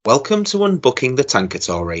Welcome to Unbooking the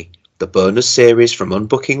Tankatory, the bonus series from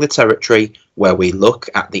Unbooking the Territory, where we look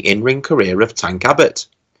at the in-ring career of Tank Abbott.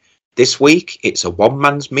 This week, it's a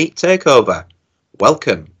one-man's meat takeover.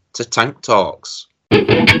 Welcome to Tank Talks.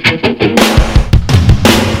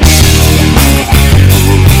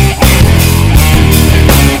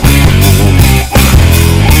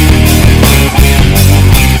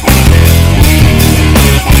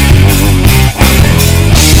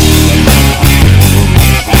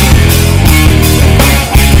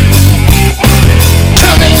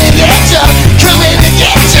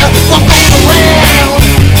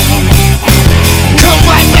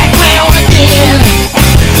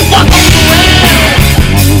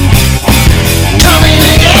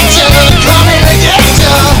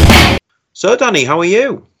 So, Danny, how are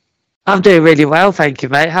you? I'm doing really well, thank you,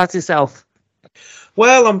 mate. How's yourself?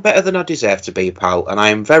 Well, I'm better than I deserve to be, pal, and I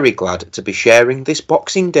am very glad to be sharing this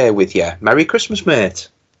Boxing Day with you. Merry Christmas, mate.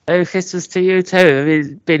 Merry Christmas to you too. I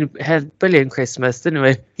mean, had a brilliant Christmas, didn't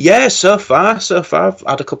we? Yeah, so far. I've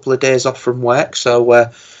had a couple of days off from work, so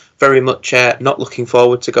very much not looking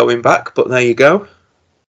forward to going back, but there you go.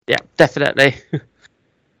 Yeah, definitely.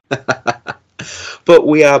 But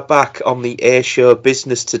we are back on the A-Show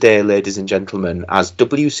business today, ladies and gentlemen, as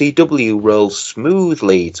WCW rolls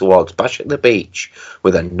smoothly towards Bash at the Beach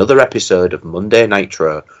with another episode of Monday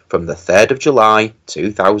Nitro from the 3rd of July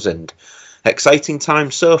 2000. Exciting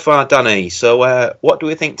time so far, Danny. So what do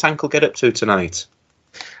we think Tank will get up to tonight?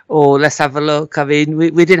 Oh, let's have a look. I mean,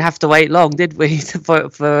 we didn't have to wait long, did we,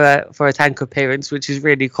 for a Tank appearance, which is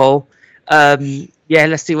really cool. Yeah,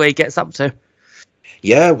 let's see where he gets up to.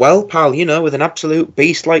 Yeah, well, pal, you know, with an absolute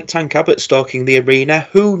beast like Tank Abbott stalking the arena,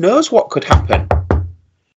 who knows what could happen?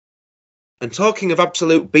 And talking of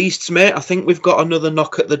absolute beasts, mate, I think we've got another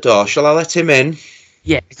knock at the door. Shall I let him in?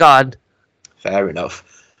 Yeah, go on. Fair enough.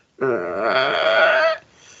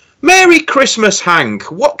 Merry Christmas,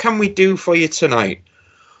 Hank. What can we do for you tonight?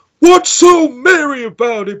 What's so merry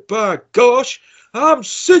about it, by gosh? I'm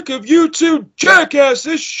sick of you two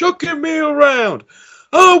jackasses shucking me around.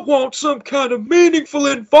 I want some kind of meaningful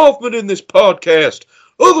involvement in this podcast.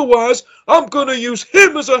 Otherwise, I'm going to use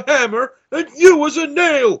him as a hammer and you as a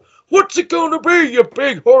nail. What's it going to be, you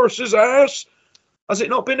big horse's ass? Has it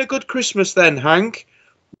not been a good Christmas then, Hank?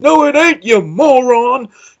 No, it ain't, you moron.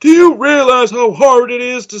 Do you realise how hard it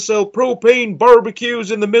is to sell propane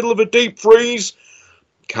barbecues in the middle of a deep freeze?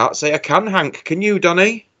 Can't say I can, Hank. Can you,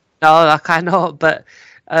 Donny? No, I cannot, but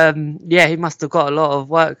yeah, he must have got a lot of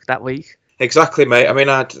work that week. Exactly, mate. I mean,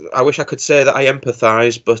 I wish I could say that I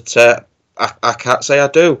empathise, but I can't say I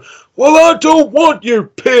do. Well, I don't want your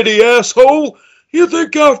pity, asshole. You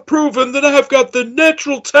think I've proven that I've got the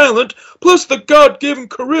natural talent plus the God-given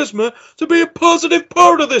charisma to be a positive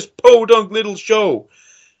part of this podunk little show?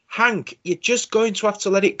 Hank, you're just going to have to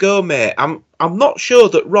let it go, mate. I'm not sure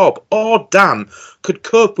that Rob or Dan could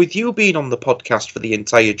cope with you being on the podcast for the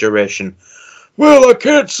entire duration. Well, I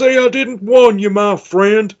can't say I didn't warn you, my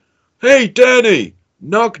friend. Hey, Danny!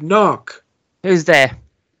 Knock, knock. Who's there?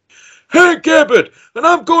 Hank Abbott, and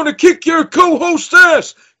I'm going to kick your co-host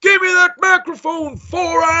ass! Give me that microphone,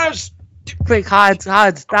 Four Eyes! Quick, hide,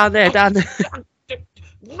 down there.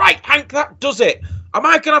 Right, Hank, that does it. Am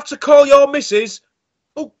I going to have to call your missus?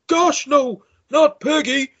 Oh, gosh, no, not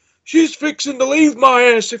Peggy. She's fixing to leave my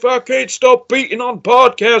ass if I can't stop beating on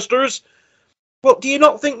podcasters. Well, do you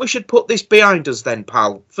not think we should put this behind us then,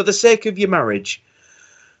 pal, for the sake of your marriage?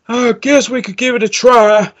 I guess we could give it a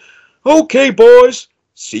try. Okay, boys.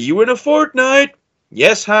 See you in a fortnight.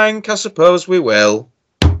 Yes, Hank, I suppose we will.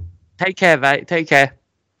 Take care, mate. Take care.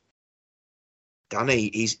 Danny,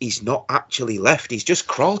 he's not actually left. He's just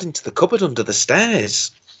crawled into the cupboard under the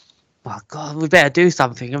stairs. Oh, God, we better do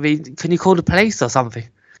something. I mean, can you call the police or something?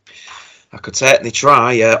 I could certainly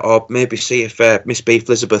try, or maybe see if Miss Beef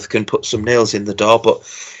Elizabeth can put some nails in the door. But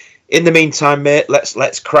in the meantime, mate,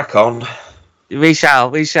 let's crack on. We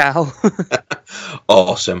shall.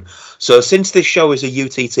 Awesome. So since this show is a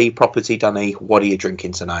UTT property, Danny, what are you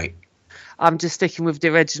drinking tonight? I'm just sticking with the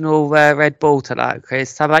original Red Bull tonight,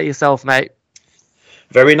 Chris. How about yourself, mate?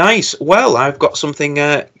 Very nice. Well, I've got something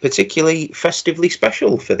particularly festively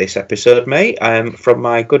special for this episode, mate. From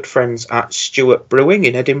my good friends at Stewart Brewing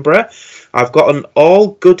in Edinburgh. I've got an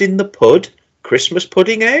All Good in the Pud Christmas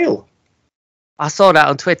Pudding Ale. I saw that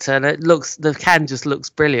on Twitter and the can just looks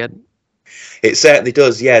brilliant. It certainly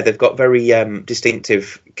does, yeah. They've got very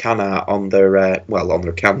distinctive can art on their, on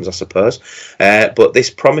their cans, I suppose. But this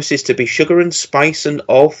promises to be sugar and spice and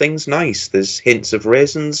all things nice. There's hints of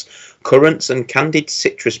raisins, currants and candied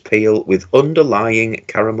citrus peel with underlying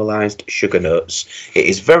caramelised sugar notes. It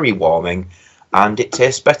is very warming, and it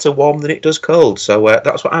tastes better warm than it does cold. So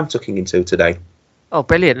that's what I'm tucking into today. Oh,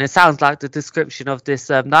 brilliant. It sounds like the description of this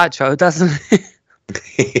Nitro, doesn't it?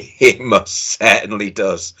 It most certainly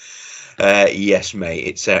does. Yes, mate,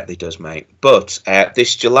 it certainly does, mate. But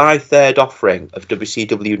this July 3rd offering of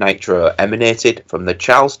WCW Nitro emanated from the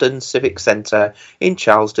Charleston Civic Centre in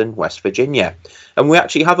Charleston, West Virginia. And we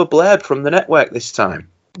actually have a blurb from the network this time.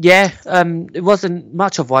 Yeah, it wasn't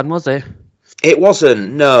much of one, was it? It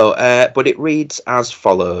wasn't, no, but it reads as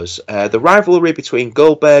follows. The rivalry between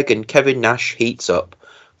Goldberg and Kevin Nash heats up.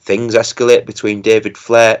 Things escalate between David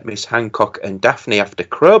Flair, Miss Hancock and Daphne after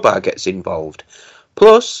Crowbar gets involved.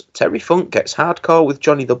 Plus, Terry Funk gets hardcore with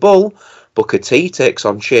Johnny the Bull, Booker T takes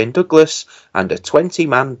on Shane Douglas, and a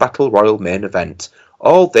 20-man Battle Royal main event.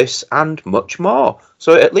 All this and much more.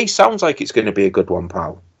 So it at least sounds like it's going to be a good one,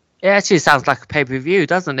 pal. It actually sounds like a pay-per-view,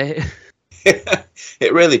 doesn't it?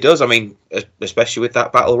 It really does. I mean, especially with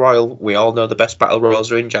that Battle Royal, we all know the best Battle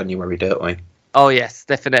Royals are in January, don't we? Oh, yes,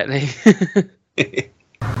 definitely.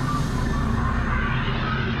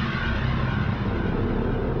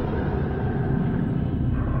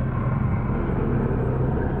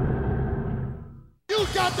 You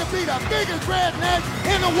got to be the biggest redneck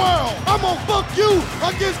in the world. I'm gonna fuck you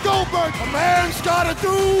against Goldberg. A man's gotta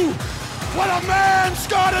do what a man's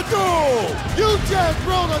gotta do. You just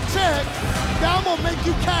wrote a check. Now I'm gonna make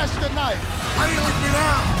you cash tonight. How do you like me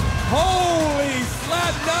now? Holy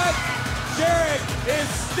slap nut! Jarrett is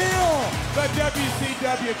still the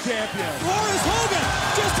WCW champion. Horace Hogan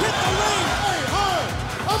just hit the ring. Hey, Hart,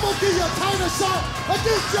 I'm gonna give you a title shot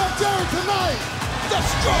against Jeff Jarrett tonight. The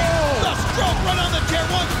stroke right on the chair.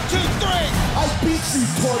 1, 2, 3. I beat you,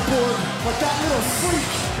 toy boy, but that little freak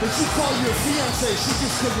that you call your fiance, she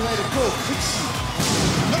just couldn't let it go.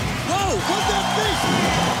 Whoa, what's that face?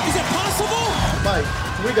 Is it possible? Mike,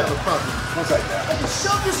 we got a problem. What's like that? I can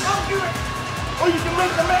shove this out here, or you can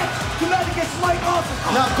make the match tonight against Mike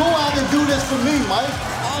Awesome. Now go out and do this for me, Mike.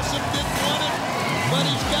 Awesome didn't want it, but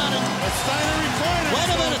he's got it. A Steiner recliner. Wait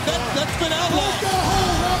a minute, that's been outlawed. Let that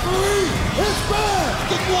hole, referee. It's bad.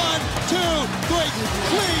 Get 1, 2, 3.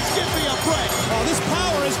 Please give me a break. Oh, this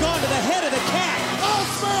power has gone to the head of the cat. I'll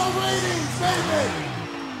smell ratings, baby.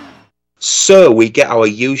 So we get our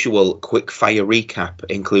usual quick-fire recap,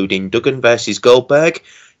 including Duggan versus Goldberg,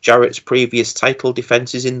 Jarrett's previous title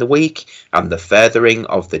defences in the week, and the furthering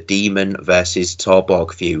of the Demon versus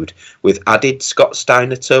Torborg feud, with added Scott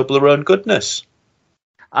Steiner Toblerone goodness.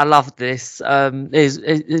 I love this.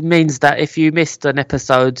 It means that if you missed an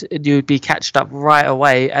episode, you'd be catched up right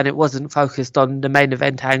away, and it wasn't focused on the main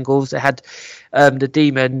event angles. It had the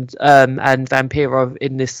Demon and Vampiro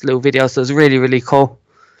in this little video, so it was really, really cool.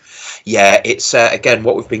 Yeah, it's, again,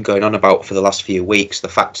 what we've been going on about for the last few weeks, the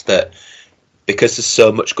fact that because there's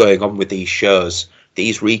so much going on with these shows,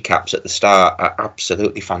 these recaps at the start are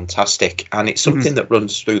absolutely fantastic, and it's something that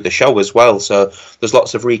runs through the show as well. So there's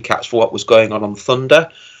lots of recaps for what was going on Thunder,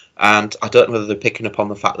 and I don't know whether they're picking up on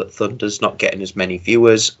the fact that Thunder's not getting as many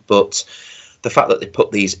viewers, but the fact that they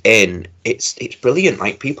put these in, it's brilliant.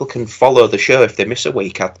 Like, people can follow the show if they miss a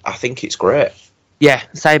week. I think it's great. Yeah,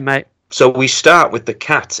 same, mate. So we start with the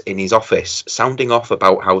cat in his office, sounding off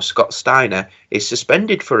about how Scott Steiner is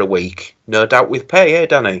suspended for a week. No doubt with pay, eh,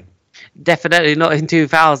 Danny? Definitely not in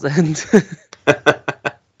 2000.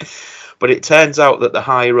 But it turns out that the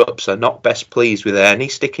higher-ups are not best pleased with Ernie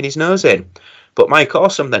sticking his nose in. But Mike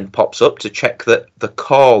Awesome then pops up to check that the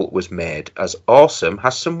call was made, as Awesome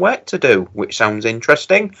has some work to do, which sounds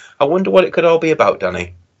interesting. I wonder what it could all be about,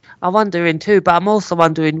 Danny. I'm wondering too, but I'm also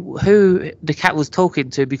wondering who the cat was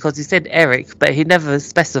talking to, because he said Eric, but he never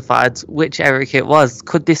specified which Eric it was.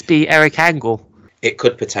 Could this be Eric Angle? It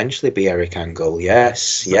could potentially be Eric Angle,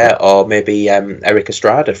 yes. Yeah, or maybe Eric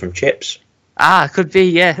Estrada from Chips. Ah, could be,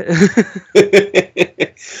 yeah.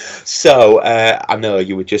 So, I know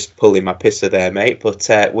you were just pulling my pisser there, mate, but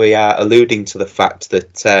we are alluding to the fact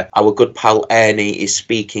that our good pal Ernie is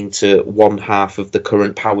speaking to one half of the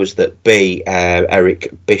current powers that be,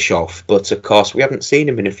 Eric Bischoff, but of course we haven't seen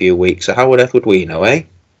him in a few weeks, so how on earth would we know, eh?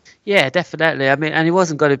 Yeah, definitely. I mean, and he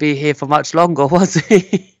wasn't going to be here for much longer, was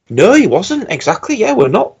he? No, he wasn't, exactly, yeah, we're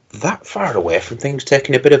not that far away from things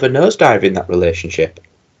taking a bit of a nosedive in that relationship.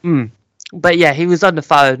 But yeah, he was on the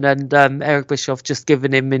phone, and Eric Bischoff just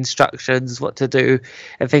giving him instructions what to do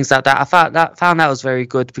and things like that. I found that was very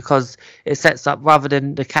good, because it sets up, rather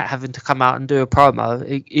than the cat having to come out and do a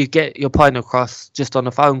promo, you get your point across just on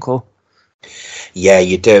a phone call. Yeah,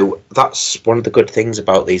 you do. That's one of the good things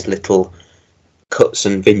about these little cuts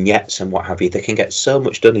and vignettes and what have you. They can get so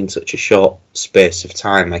much done in such a short space of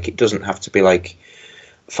time. Like, it doesn't have to be like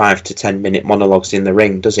 5 to 10 minute monologues in the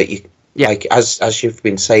ring, does it? Yeah. Like, as you've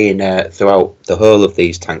been saying throughout the whole of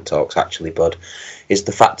these Tank Talks, actually, Bud, is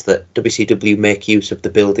the fact that WCW make use of the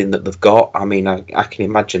building that they've got. I mean, I can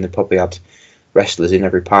imagine they probably had wrestlers in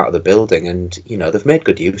every part of the building, and, you know, they've made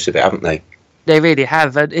good use of it, haven't they? They really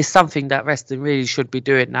have, and it's something that wrestling really should be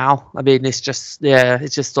doing now. I mean, it's just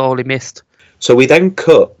sorely missed. So we then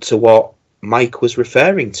cut to what Mike was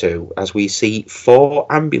referring to, as we see 4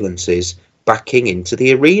 ambulances backing into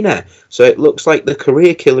the arena. So it looks like the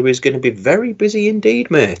career killer is going to be very busy indeed,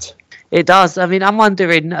 mate. It does. I mean, I'm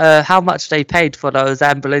wondering how much they paid for those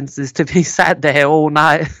ambulances to be sat there all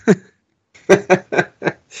night.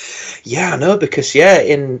 Yeah, I know, because,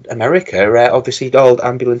 in America, obviously all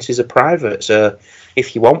ambulances are private, so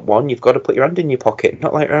if you want one, you've got to put your hand in your pocket,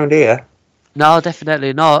 not like around here. No,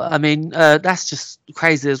 definitely not. I mean, that's just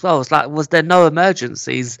crazy as well. It's like, was there no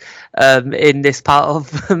emergencies in this part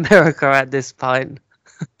of America at this point?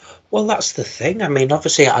 Well, that's the thing. I mean,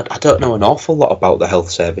 obviously, I don't know an awful lot about the health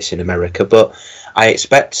service in America, but I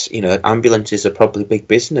expect, ambulances are probably big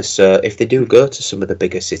business. So if they do go to some of the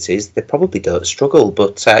bigger cities, they probably don't struggle.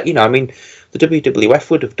 But, I mean, the WWF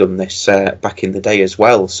would have done this back in the day as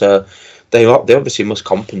well. So they obviously must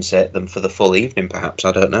compensate them for the full evening, perhaps.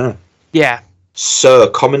 I don't know. Yeah. So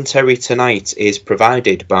commentary tonight is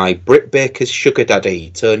provided by Britt Baker's sugar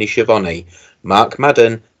daddy, Tony Schiavone, Mark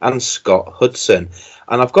Madden, and Scott Hudson.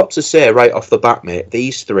 And I've got to say right off the bat, mate,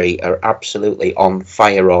 these 3 are absolutely on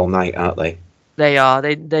fire all night, aren't they? They are.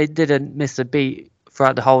 They didn't miss a beat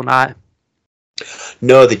throughout the whole night.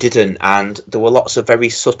 No, they didn't. And there were lots of very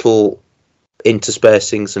subtle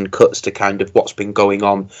interspacings and cuts to kind of what's been going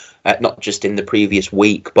on, not just in the previous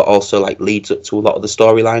week, but also like leads up to a lot of the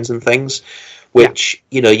storylines and things, which,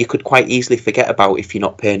 you could quite easily forget about if you're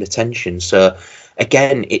not paying attention. So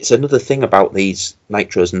again, it's another thing about these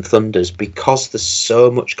Nitros and Thunders, because there's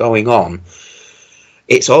so much going on.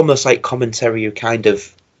 It's almost like commentary are kind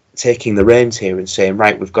of taking the reins here and saying,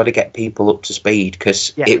 right, we've got to get people up to speed,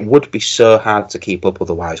 because it would be so hard to keep up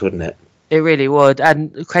otherwise, wouldn't it? It really would.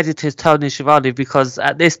 And credit to Tony Schiavone, because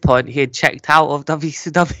at this point he had checked out of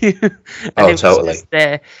WCW. And oh, totally. Was just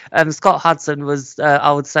there. Scott Hudson was, I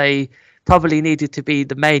would say, probably needed to be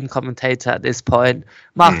the main commentator at this point.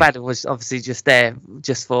 Mark Madden was obviously just there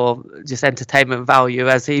just for entertainment value,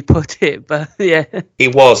 as he put it. But yeah, he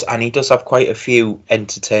was, and he does have quite a few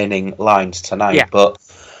entertaining lines tonight. Yeah. But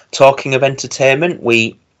talking of entertainment,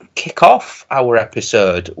 we kick off our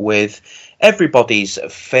episode with everybody's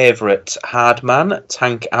favourite hard man,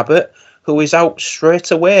 Tank Abbott, who is out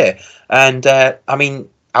straight away. And I mean,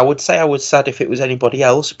 I would say I was sad if it was anybody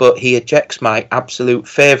else, but he ejects my absolute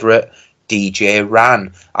favourite, DJ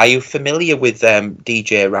Ran. Are you familiar with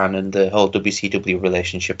DJ Ran and the whole WCW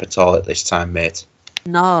relationship at all at this time, mate?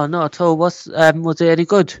 No, not at all. Was it any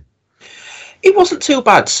good? It wasn't too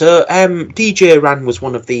bad. So DJ Ran was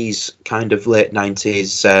one of these kind of late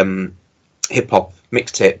 90s hip-hop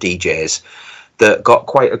mixtape DJs that got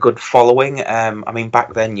quite a good following. I mean,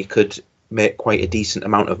 back then you could make quite a decent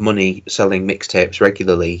amount of money selling mixtapes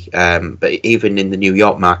regularly, but even in the New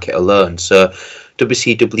York market alone. So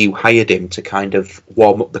WCW hired him to kind of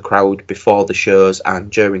warm up the crowd before the shows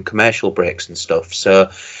and during commercial breaks and stuff.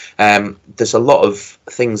 So there's a lot of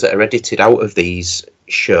things that are edited out of these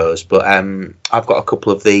shows, but I've got a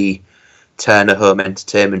couple of the Turner Home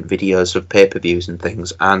Entertainment videos of pay-per-views and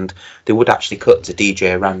things, and they would actually cut to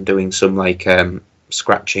DJ Ran doing some like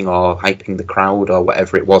scratching or hyping the crowd or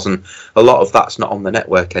whatever it was, and a lot of that's not on the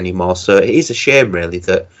network anymore. So it is a shame really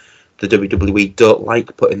that the WWE don't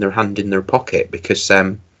like putting their hand in their pocket, because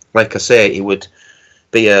like I say, he would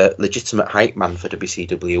be a legitimate hype man for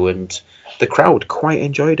WCW, and the crowd quite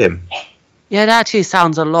enjoyed him. Yeah, that actually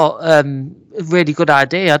sounds a lot really good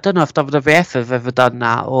idea. I don't know if WWF have ever done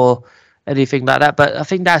that or anything like that, but I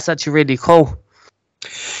think that's actually really cool.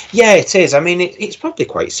 Yeah, it is. I mean, it's probably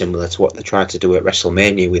quite similar to what they tried to do at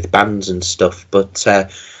WrestleMania with bands and stuff, but I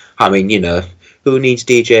mean, you know, who needs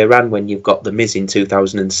DJ Ran when you've got The Miz in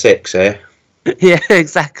 2006, eh? Yeah,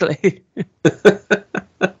 exactly. You're looking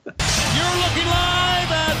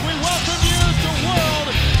live as we welcome you to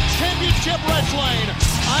World Championship Wrestling.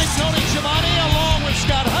 I'm Tony Schiavone along with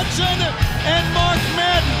Scott Hudson and Mark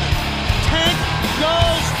Madden. Tank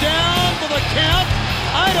goes down for the count.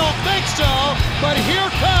 I don't think so, but here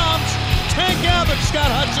comes Tank Abbott, Scott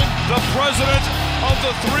Hudson. The president of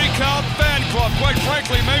the 3-Count Fan Club. Quite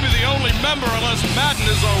frankly, maybe the only member, unless Madden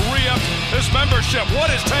is a re-up his membership. What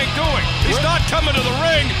is Tank doing? He's not coming to the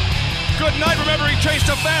ring. Good night. Remember, he chased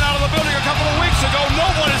a fan out of the building a couple of weeks ago. No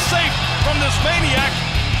one is safe from this maniac.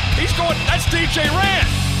 He's going, that's DJ Ran.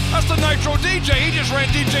 That's the Nitro DJ. He just ran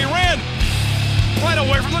DJ Ran right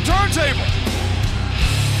away from the turntable.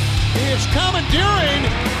 He is commandeering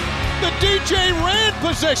the DJ Rand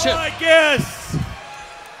position. Well, I guess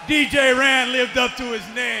DJ Rand lived up to his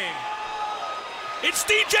name. It's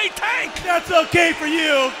DJ Tank. That's okay for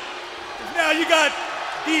you. Now you got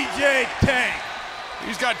DJ Tank.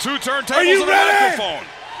 He's got 2 turntables Are you and a ready? microphone.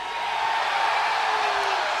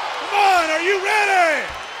 Come on, are you ready?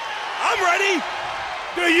 I'm ready.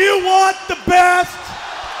 Do you want the best?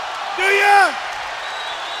 Do you?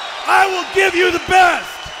 I will give you the best.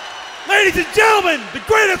 Ladies and gentlemen, the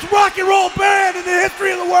greatest rock and roll band in the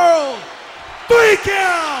history of the world. 3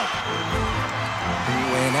 Count.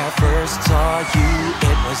 When I first saw you,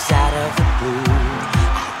 it was out of the blue.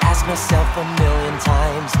 I asked myself a million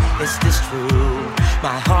times, is this true?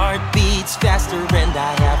 My heart beats faster and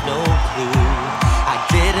I have no clue. I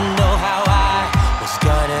didn't know how I was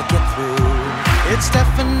gonna get through. It's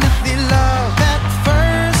definitely love at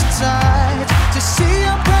first sight. To see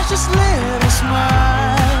your precious little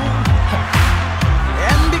smile.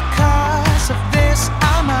 And because of this,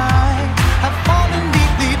 I might have fallen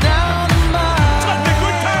deeply down in mine. Let the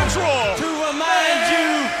good times roll. To remind you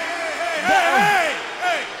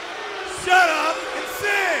Hey, shut up and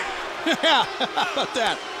sing. Yeah, how about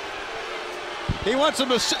that? He wants him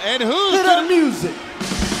to and Hit our music.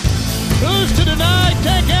 who's to deny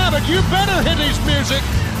Tank Abbott? You better hit his music.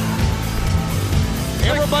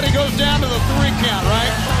 Everybody goes down to the 3 count,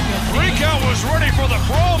 right? 3 Count was ready for the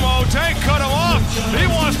promo. Tank cut him off. He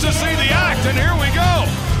wants to see the act, and here we go.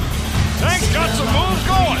 Tank's got some moves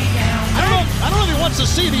going. I don't know if he wants to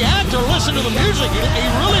see the act or listen to the music. He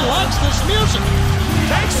really likes this music.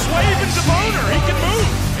 Tank's waving to boner. He can move.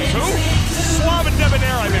 Who? Suave and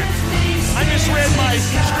debonair, I meant. I misread my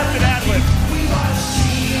scripted ad-lib.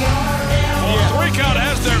 Well, 3 Count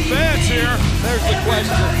has their fans here. There's the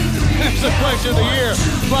question. There's the question of the year.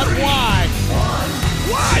 But why?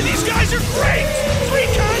 Why? These guys are great. 3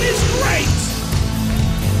 Count is great.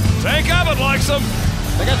 Tank Abbott likes them.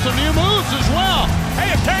 They got some new moves as well.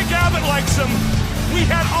 Hey, if Tank Abbott likes them, we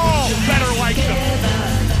had all better like them.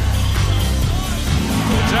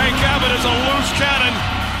 Tank Abbott is a loose cannon,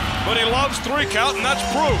 but he loves 3 Count, and that's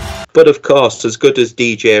proof. But of course, as good as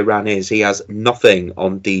DJ Ran is, he has nothing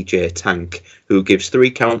on DJ Tank, who gives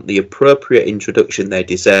 3 Count the appropriate introduction they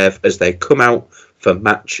deserve as they come out for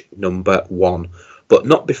match number 1. But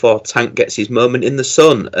not before Tank gets his moment in the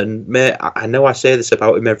sun. And mate, I know I say this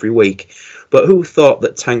about him every week, but who thought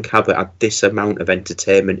that Tank Abbott had this amount of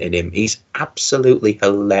entertainment in him? He's absolutely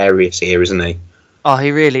hilarious here, isn't he? Oh,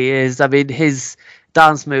 he really is. I mean, his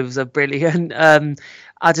dance moves are brilliant.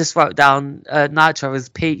 I just wrote down Nitro has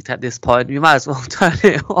peaked at this point. You might as well turn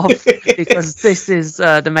it off because this is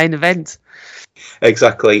the main event.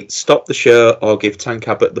 Exactly. Stop the show or give Tank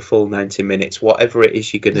Abbott the full 90 minutes. Whatever it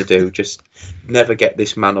is you're going to do, just never get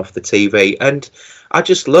this man off the TV. And I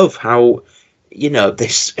just love how, you know,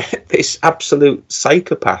 this absolute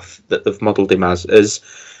psychopath that they've modelled him as has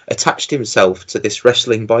attached himself to this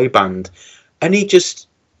wrestling boy band. And he just,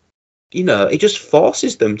 you know, he just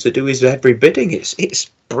forces them to do his every bidding. It's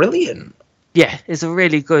brilliant. Yeah, it's a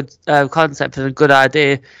really good concept and a good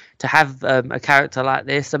idea to have a character like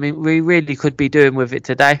this. I mean, we really could be doing with it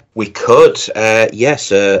today. We could,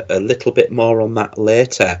 yes, a little bit more on that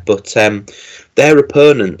later. But their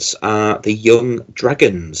opponents are the Young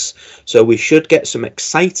Dragons. So we should get some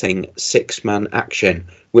exciting 6-man action,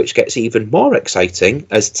 which gets even more exciting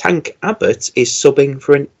as Tank Abbott is subbing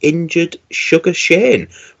for an injured Sugar Shane,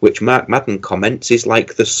 which Mark Madden comments is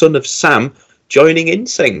like the son of Sam joining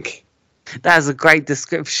NSYNC. That's a great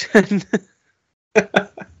description.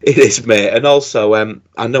 It is, mate. And also,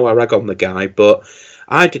 I know I rag on the guy, but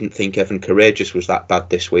I didn't think Evan Courageous was that bad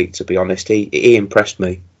this week, to be honest. He impressed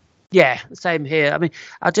me. Yeah, same here. I mean,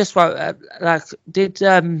 I just wrote, did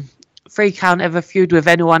 3 Count ever feud with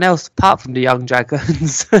anyone else apart from the Young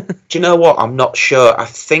Dragons? Do you know what? I'm not sure. I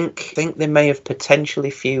think they may have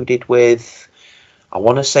potentially feuded with, I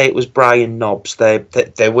want to say it was Brian Knobbs. They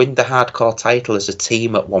win the hardcore title as a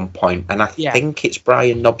team at one point, and I think it's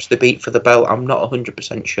Brian Knobbs they beat for the belt. I'm not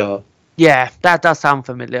 100% sure. Yeah, that does sound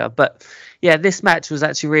familiar. But yeah, this match was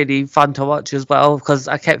actually really fun to watch as well, because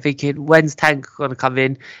I kept thinking, when's Tank going to come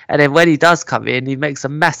in? And then when he does come in, he makes a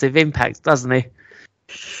massive impact, doesn't he?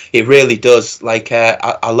 It really does. Like,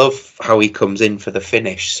 I love how he comes in for the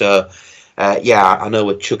finish. So, yeah, I know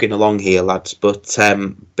we're chugging along here, lads, but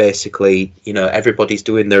basically, you know, everybody's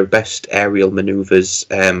doing their best aerial manoeuvres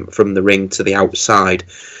from the ring to the outside.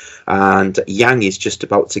 And Yang is just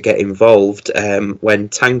about to get involved when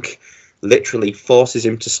Tank literally forces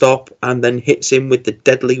him to stop and then hits him with the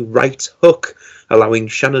deadly right hook, allowing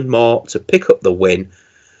Shannon Moore to pick up the win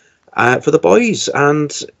for the boys.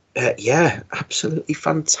 And Yeah, absolutely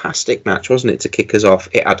fantastic match, wasn't it, to kick us off?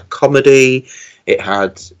 It had comedy, it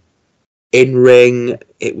had in-ring,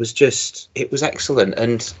 it was excellent.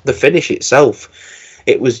 And the finish itself,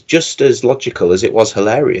 it was just as logical as it was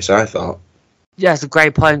hilarious, I thought. Yeah, it's a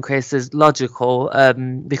great point, Chris. It's logical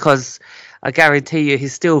because I guarantee you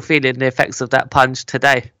he's still feeling the effects of that punch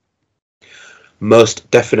today. Most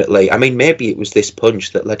definitely. I mean, maybe it was this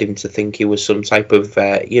punch that led him to think he was some type of,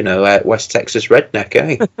 West Texas redneck,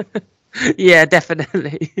 eh? Yeah,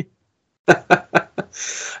 definitely.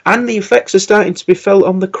 And the effects are starting to be felt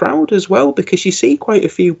on the crowd as well, because you see quite a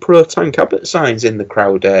few pro Tank Abbott signs in the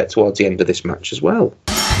crowd towards the end of this match as well.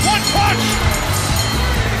 One punch!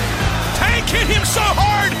 Tank hit him so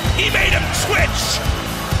hard, he made him switch!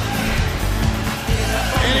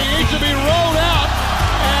 And he needs to be rolled out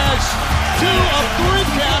as 2 of 3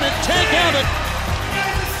 count and Tank Abbott.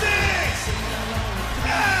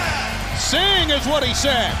 Sing is what he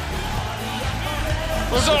said.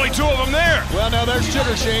 There's only 2 of them there. Well, now there's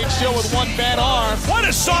Sugar Shane still with 1 bad arm. What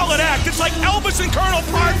a solid act. It's like Elvis and Colonel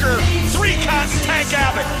Parker. 3 count and Tank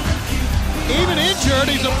Abbott. Even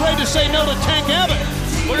injured, he's afraid to say no to Tank Abbott.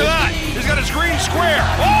 Look at that. He's got his green square.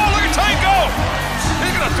 Oh, look at Tank go.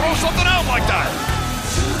 He's going to throw something out like that.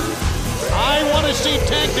 I want to see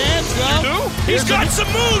Tank dance, though. You do? He's got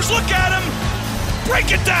some moves. Look at him.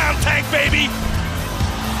 Break it down, Tank, baby.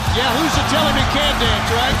 Yeah, who's to tell him he can't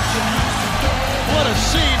dance, right? What a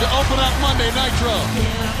scene to open up Monday Nitro.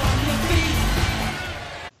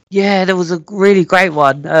 Yeah, there was a really great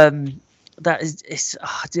one.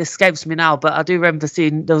 It escapes me now, but I do remember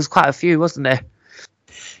seeing there was quite a few, wasn't there?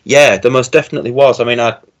 Yeah, there most definitely was. I mean,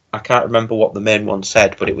 I can't remember what the main one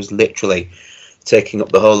said, but it was literally taking up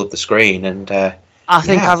the whole of the screen. And I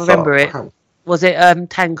think I remember it. Wow. Was it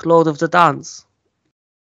Tank Lord of the Dance?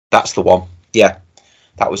 That's the one. Yeah,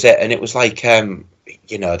 that was it. And it was like,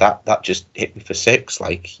 that just hit me for 6.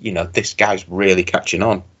 Like, this guy's really catching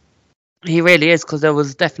on. He really is, because there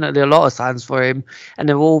was definitely a lot of signs for him, and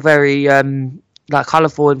they were all very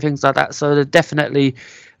colourful and things like that. So they're definitely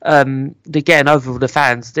they're getting over with the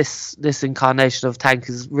fans. This incarnation of Tank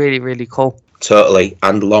is really, really cool. Totally,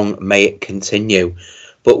 and long may it continue.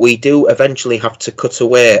 But we do eventually have to cut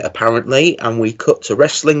away, apparently, and we cut to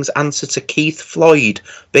wrestling's answer to Keith Floyd,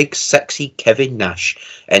 big sexy Kevin Nash,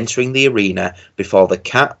 entering the arena before the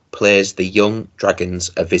Cat plays the Young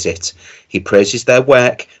Dragons a visit. He praises their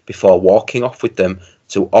work before walking off with them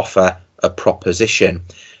to offer a proposition.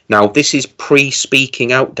 Now, this is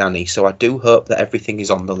pre-speaking out, Danny, so I do hope that everything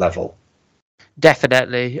is on the level.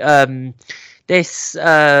 Definitely. This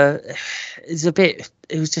is a bit...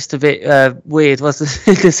 It was just a bit weird, wasn't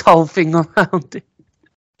it? This whole thing around it.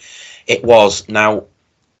 It was. Now,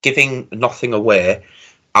 giving nothing away,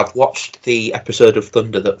 I've watched the episode of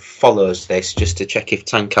Thunder that follows this just to check if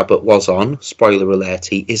Tank Abbott was on. Spoiler alert,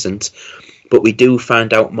 he isn't. But we do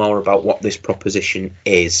find out more about what this proposition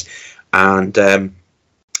is. And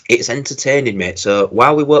it's entertaining, mate. So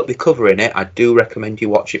while we won't be covering it, I do recommend you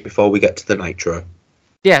watch it before we get to the Nitro.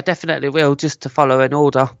 Yeah, definitely will, just to follow in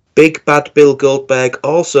order. Big Bad Bill Goldberg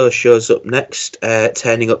also shows up next,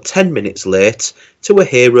 turning up 10 minutes late to a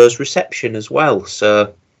hero's reception as well.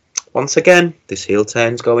 So, once again, this heel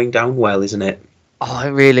turn's going down well, isn't it? Oh, it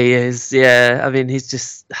really is. Yeah, I mean, he's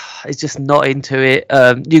just not into it.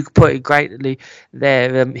 You could put it greatly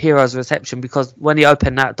there, hero's reception, because when he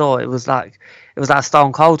opened that door, it was like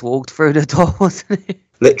Stone Cold walked through the door, wasn't it?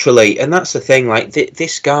 Literally, and that's the thing. Like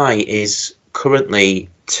this guy is currently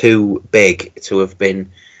too big to have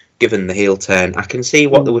been given the heel turn. I can see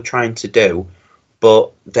what they were trying to do,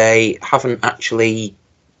 but they haven't actually,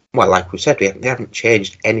 well, like we said, they haven't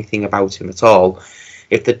changed anything about him at all.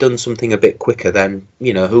 If they'd done something a bit quicker, then,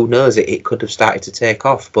 who knows, it could have started to take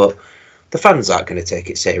off, but the fans aren't going to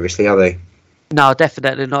take it seriously, are they? No,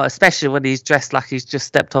 definitely not, especially when he's dressed like he's just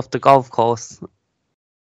stepped off the golf course.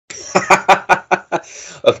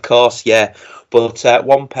 Of course, yeah. But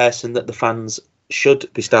one person that the fans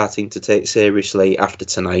should be starting to take seriously after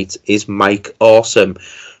tonight is Mike Awesome,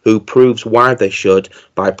 who proves why they should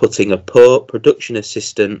by putting a poor production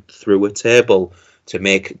assistant through a table to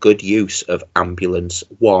make good use of Ambulance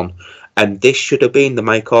 1. And this should have been the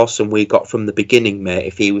Mike Awesome we got from the beginning, mate,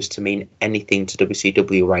 if he was to mean anything to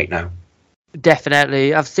WCW right now.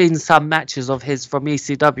 Definitely. I've seen some matches of his from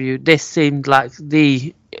ECW. This seemed like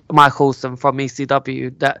the Mike Awesome from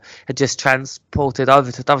ECW that had just transported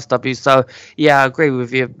over to WCW. So, yeah, I agree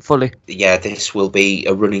with you fully. Yeah, this will be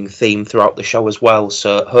a running theme throughout the show as well.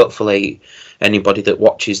 So, hopefully, anybody that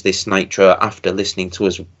watches this Nitro after listening to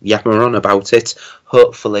us yammer on about it,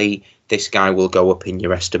 hopefully this guy will go up in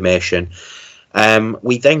your estimation.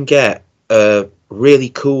 We then get a really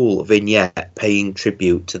cool vignette paying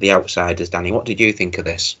tribute to the Outsiders. Danny, what did you think of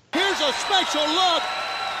this? Here's a special look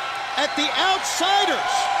at the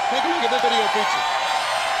Outsiders. Take a look at the video feature.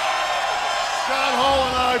 Scott Hall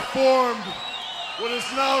and I formed what is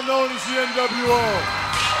now known as the NWO.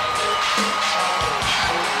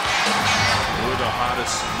 We're the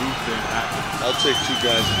hottest new thing happening. I'll take two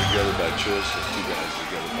guys together by choice and two guys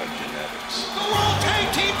together by genetics. The World Tag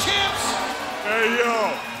Team Champs. Hey,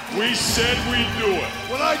 yo, we said we'd do it.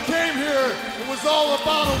 When I came here, it was all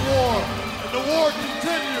about a war, and the war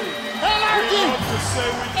continued. Anarchy! We love to say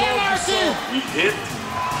we told you so. We hit.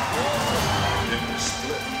 And we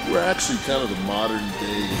split. We're actually kind of the modern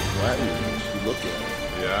day gladiators, if you look at it.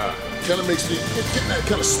 Yeah. It kind of makes me get that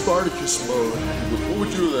kind of Spartacus mode. What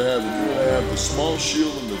would you rather have? Would you rather have the small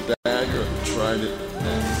shield and the dagger, or the trident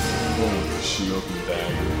and the shield and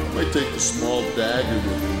dagger? I might take the small dagger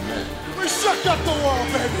with the neck. We shook up the world,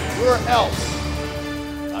 baby. Where else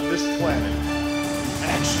on this planet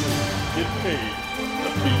actually get paid to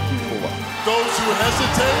beat people up? Those who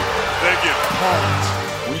hesitate, they get pumped.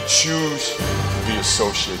 We choose to be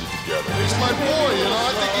associated together. He's my boy, you know.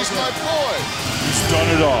 I think he's my boy. He's done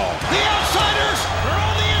it all. The Outsiders are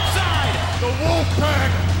on the inside. The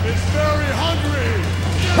Wolfpack is very hungry.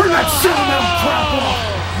 We're not shutting them crap off.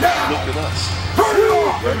 Look at us.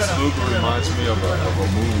 Lex Luger reminds me of a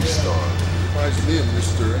movie star. Reminds me of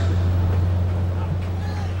Mr.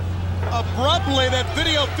 Abruptly, that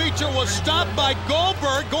video feature was stopped by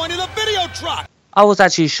Goldberg going to the video truck. I was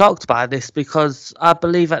actually shocked by this because I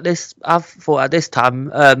thought at this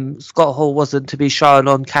time Scott Hall wasn't to be shown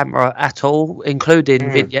on camera at all,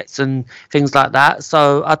 including vignettes and things like that.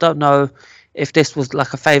 So I don't know if this was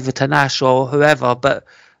like a favour to Nash or whoever, but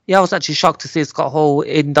yeah, I was actually shocked to see Scott Hall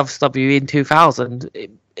in WWE in 2000,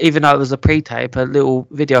 even though it was a pre-tape, a little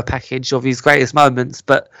video package of his greatest moments.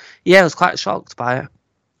 But yeah, I was quite shocked by it.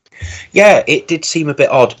 Yeah, it did seem a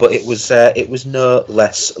bit odd, but it was no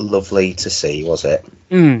less lovely to see, was it?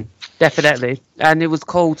 Definitely, and it was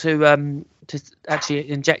cool to actually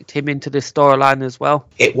inject him into this storyline as well.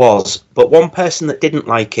 It was, but one person that didn't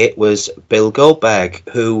like it was Bill Goldberg,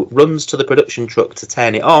 who runs to the production truck to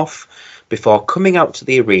turn it off before coming out to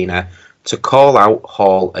the arena to call out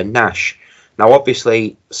Hall and Nash. Now,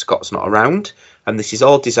 obviously, Scott's not around, and this is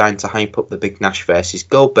all designed to hype up the big Nash versus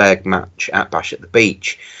Goldberg match at Bash at the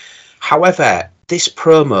Beach. However, this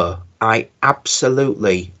promo, I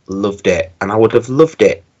absolutely loved it, and I would have loved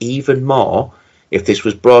it even more if this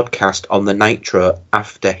was broadcast on the Nitro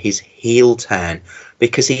after his heel turn,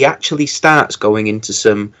 because he actually starts going into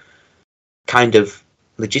some kind of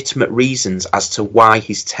legitimate reasons as to why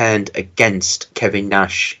he's turned against Kevin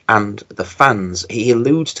Nash and the fans. He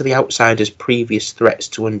alludes to the Outsiders' previous threats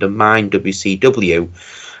to undermine WCW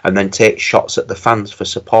and then take shots at the fans for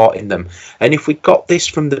supporting them. And if we got this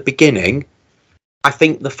from the beginning, I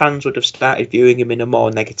think the fans would have started viewing him in a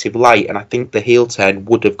more negative light, and I think the heel turn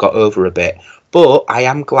would have got over a bit. But I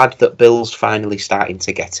am glad that Bill's finally starting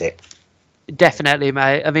to get it. Definitely,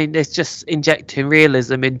 mate. I mean, it's just injecting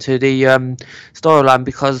realism into the storyline,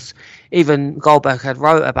 because even Goldberg had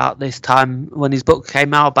wrote about this time when his book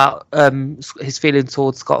came out about his feelings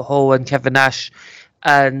towards Scott Hall and Kevin Nash.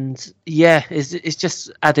 And yeah, it's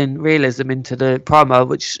just adding realism into the promo,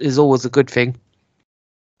 which is always a good thing.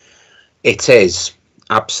 It is,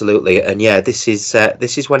 absolutely, and yeah, this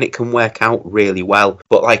is when it can work out really well.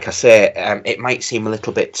 But like I say, it might seem a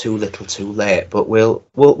little bit too little, too late. But we'll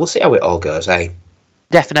see how it all goes, eh?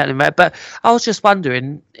 Definitely, mate. But I was just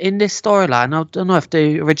wondering, in this storyline, I don't know if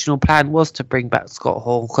the original plan was to bring back Scott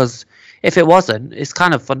Hall, because if it wasn't, it's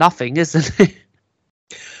kind of for nothing, isn't it?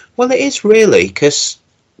 Well, it is really, because,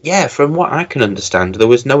 yeah, from what I can understand, there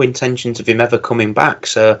was no intentions of him ever coming back.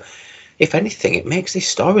 So, if anything, it makes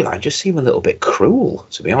this storyline just seem a little bit cruel,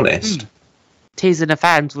 to be honest. Teasing the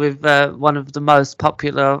fans with one of the most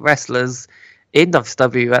popular wrestlers in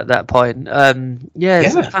WWE at that point.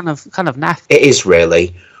 It's kind of naff. It is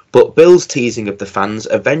really. But Bill's teasing of the fans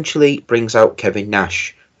eventually brings out Kevin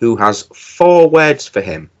Nash, who has 4 words for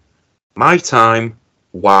him. My time.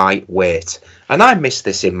 Why wait? And I miss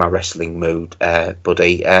this in my wrestling mood,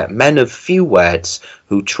 buddy. Men of few words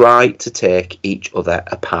who try to take each other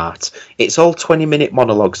apart. It's all 20-minute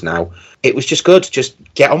monologues now. It was just good. Just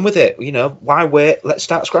get on with it. You know, why wait? Let's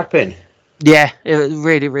start scrapping. Yeah, it was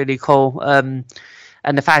really, really cool. And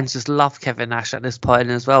the fans just loved Kevin Nash at this point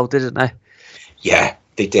as well, didn't they? Yeah,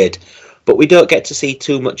 they did. But we don't get to see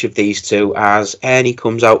too much of these two, as Ernie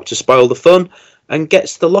comes out to spoil the fun and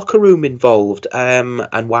gets the locker room involved.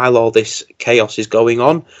 And while all this chaos is going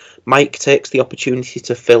on, Mike takes the opportunity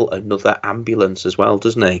to fill another ambulance as well,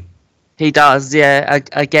 doesn't he? He does, yeah.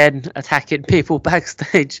 Again, attacking people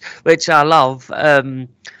backstage, which I love.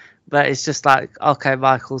 But it's just like, okay,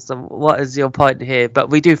 Michael, so what is your point here? But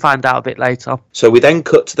we do find out a bit later. So we then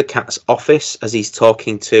cut to the Cat's office as he's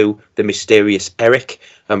talking to the mysterious Eric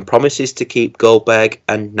and promises to keep Goldberg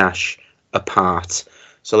and Nash apart.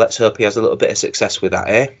 So let's hope he has a little bit of success with that,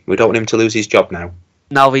 eh? We don't want him to lose his job now.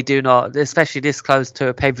 No, we do not, especially this close to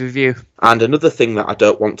a pay-per-view. And another thing that I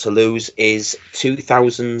don't want to lose is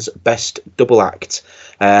 2000's Best Double Act.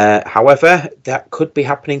 However, that could be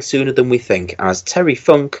happening sooner than we think, as Terry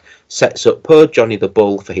Funk sets up poor Johnny the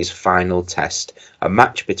Bull for his final test, a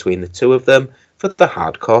match between the two of them for the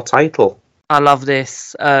Hardcore title. I love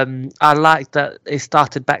this. I like that it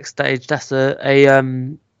started backstage. That's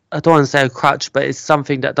I don't want to say a crutch, but it's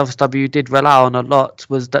something that WWE did rely on a lot,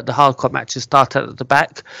 was that the hardcore matches started at the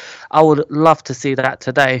back. I would love to see that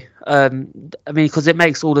today. I mean, because it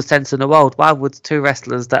makes all the sense in the world. Why would two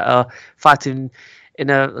wrestlers that are fighting in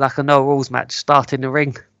a no rules match start in the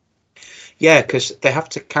ring? Yeah, because they have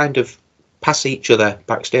to kind of pass each other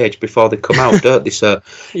backstage before they come out, don't they? So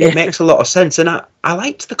it makes a lot of sense. And I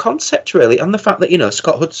liked the concept, really, and the fact that,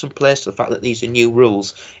 Scott Hudson plays to the fact that these are new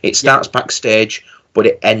rules. It starts backstage, but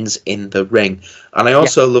it ends in the ring. And I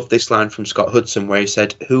also love this line from Scott Hudson where he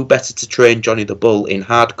said, who better to train Johnny the Bull in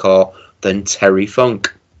hardcore than Terry Funk?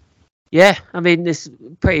 Yeah, I mean, it's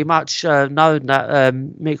pretty much known that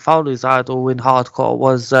Mick Foley's idol in hardcore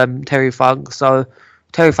was Terry Funk. So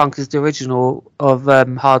Terry Funk is the original of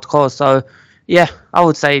hardcore. So, yeah, I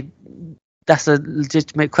would say that's a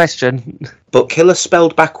legitimate question. But Killer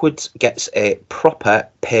Spelled Backwards gets a proper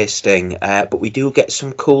pasting, but we do get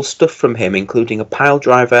some cool stuff from him, including a pile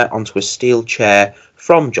driver onto a steel chair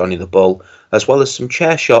from Johnny the Bull, as well as some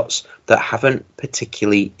chair shots that haven't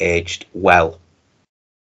particularly aged well.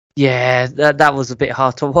 Yeah, that was a bit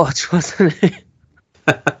hard to watch, wasn't it?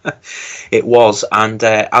 It was, and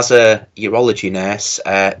as a urology nurse,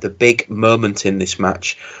 the big moment in this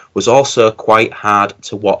match was also quite hard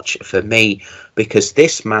to watch for me, because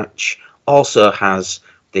this match also has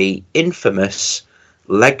the infamous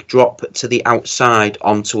leg drop to the outside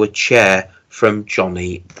onto a chair from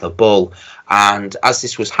Johnny the Bull. And as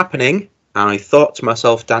this was happening, I thought to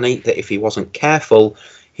myself, Danny, that if he wasn't careful,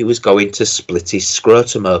 he was going to split his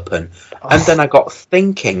scrotum open. And then I got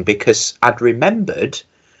thinking, because I'd remembered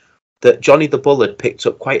that Johnny the Bull had picked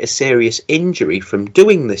up quite a serious injury from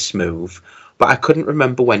doing this move, but I couldn't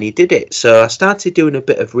remember when he did it. So I started doing a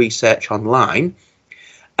bit of research online,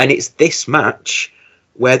 and it's this match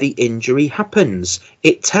where the injury happens.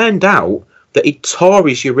 It turned out that he tore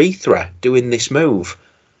his urethra doing this move.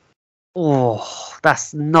 Oh,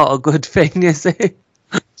 that's not a good thing, is it?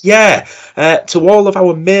 Yeah, to all of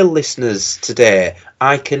our male listeners today,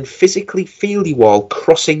 I can physically feel you all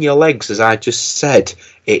crossing your legs as I just said.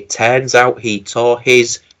 It turns out he tore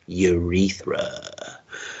his urethra.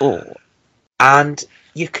 Oh. And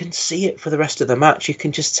you can see it for the rest of the match. You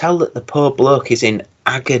can just tell that the poor bloke is in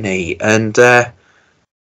agony. And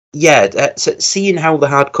seeing how the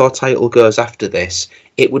hardcore title goes after this,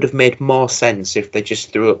 it would have made more sense if they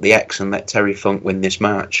just threw up the X and let Terry Funk win this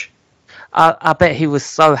match. I bet he was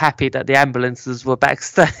so happy that the ambulances were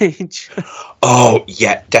backstage. Oh,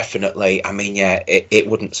 yeah, definitely. I mean, yeah, it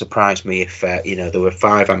wouldn't surprise me if, there were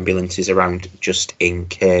 5 ambulances around just in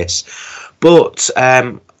case. But,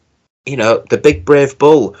 the big brave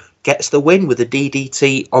bull gets the win with a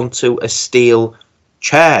DDT onto a steel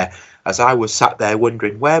chair, as I was sat there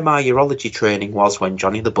wondering where my urology training was when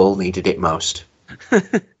Johnny the Bull needed it most.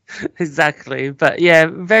 Exactly, but yeah,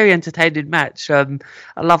 very entertaining match. I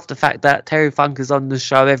love the fact that Terry Funk is on the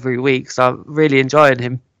show every week, so I'm really enjoying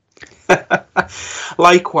him.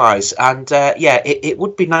 Likewise, and it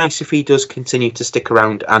would be nice if he does continue to stick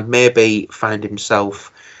around and maybe find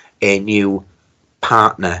himself a new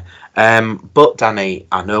partner. But Danny,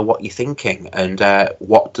 I know what you're thinking, and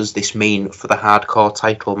what does this mean for the hardcore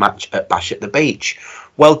title match at Bash at the Beach?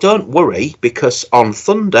 Well, don't worry, because on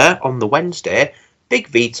Thunder on the Wednesday, Big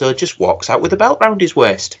Vito just walks out with a belt round his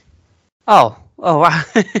waist. Oh, wow.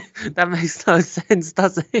 That makes no sense,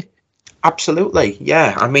 does it? Absolutely,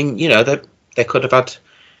 yeah. I mean, they could have had,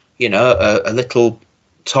 a little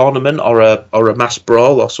tournament or a mass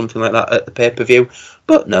brawl or something like that at the pay-per-view,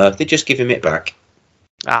 but no, they just give him it back.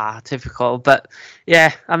 Typical. But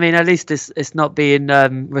yeah, I mean, at least it's not being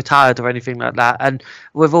retired or anything like that. And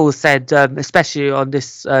we've all said, especially on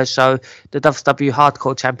this show, the WWE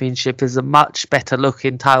Hardcore Championship is a much better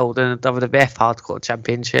looking title than the WWF Hardcore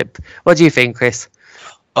Championship. What do you think, Chris?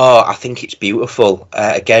 Oh, I think it's beautiful.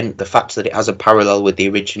 Again, the fact that it has a parallel with the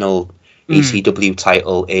original ECW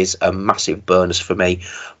title is a massive bonus for me.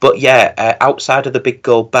 But yeah, outside of the big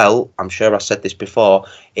gold belt, I'm sure I said this before,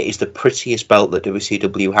 it is the prettiest belt that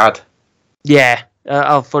WCW had. Yeah,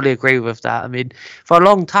 I fully agree with that. I mean, for a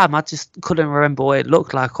long time, I just couldn't remember what it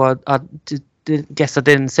looked like, or I guess I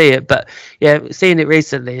didn't see it. But yeah, seeing it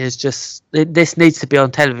recently is just, this needs to be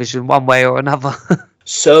on television one way or another.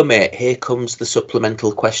 So, mate, here comes the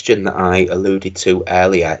supplemental question that I alluded to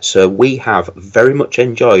earlier. So we have very much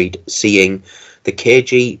enjoyed seeing the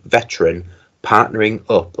KG veteran partnering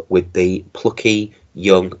up with the plucky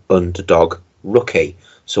young underdog rookie.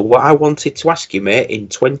 So what I wanted to ask you, mate, in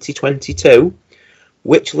 2022,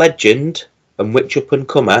 which legend and which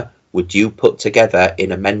up-and-comer would you put together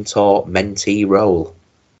in a mentor-mentee role?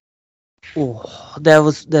 Oh,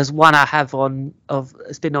 there's one I have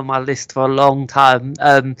it's been on my list for a long time.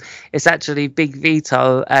 It's actually Big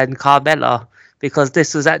Vito and Carmella, because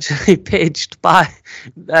this was actually pitched by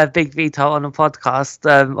Big Vito on a podcast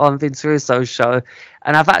on Vince Russo's show,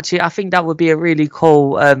 and I think that would be a really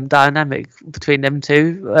cool dynamic between them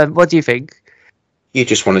two. What do you think? You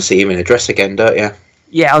just want to see him in a dress again, don't you?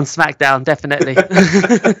 Yeah, on SmackDown, definitely.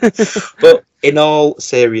 But in all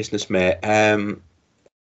seriousness, mate,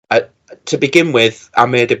 to begin with, I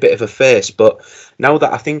made a bit of a face, but now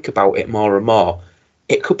that I think about it more and more,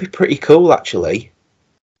 it could be pretty cool, actually.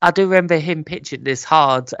 I do remember him pitching this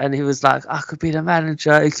hard, and he was like, I could be the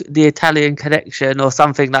manager, the Italian connection, or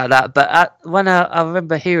something like that. But when I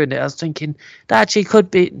remember hearing it, I was thinking, that actually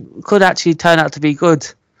could actually turn out to be good.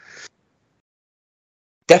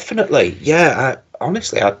 Definitely, yeah.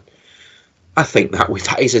 Honestly, I think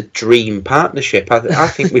that is a dream partnership. I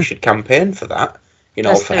think we should campaign for that, in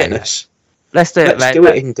all fairness. Let's do it, mate. Let's do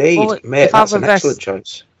it indeed, mate. That's an excellent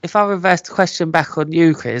choice. If I reverse the question back on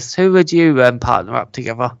you, Chris, who would you partner up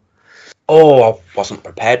together? Oh, I wasn't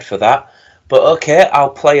prepared for that. But okay, I'll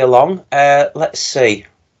play along. Let's see.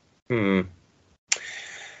 It's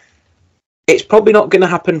probably not going to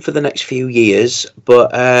happen for the next few years,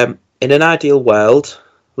 but in an ideal world,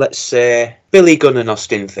 let's say Billy Gunn and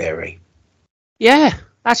Austin Theory. Yeah,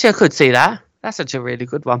 actually, I could see that. That's such a really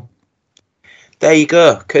good one. There you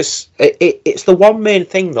go, because it's the one main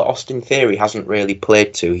thing that Austin Theory hasn't really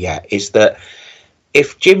played to yet, is that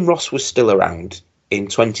if Jim Ross was still around in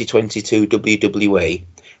 2022 WWE,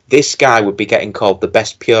 this guy would be getting called the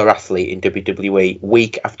best pure athlete in WWE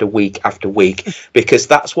week after week after week, because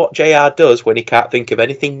that's what JR does when he can't think of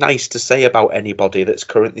anything nice to say about anybody that's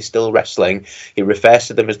currently still wrestling. He refers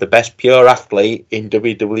to them as the best pure athlete in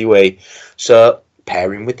WWE. So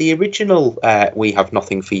pairing with the original We Have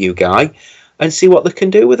Nothing For You guy, and see what they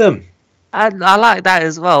can do with them. I like that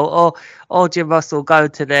as well. Or Jim Ross will go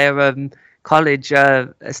to their college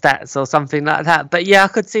stats or something like that. But yeah, I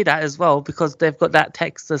could see that as well, because they've got that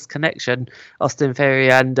Texas connection, Austin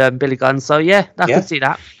Theory and Billy Gunn. So yeah, I could see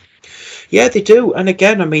that. Yeah, they do. And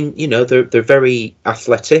again, I mean, you know, they're very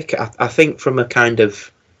athletic. I think from a kind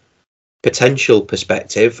of potential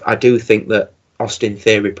perspective, I do think that Austin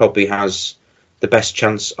Theory probably has the best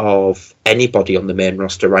chance of anybody on the main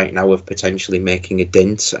roster right now of potentially making a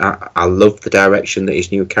dent. I love the direction that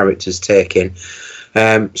his new character's taking.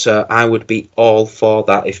 So I would be all for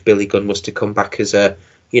that if Billy Gunn was to come back as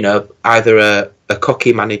either a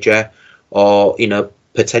cocky manager, or,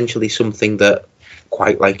 potentially something that,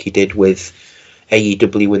 quite like he did with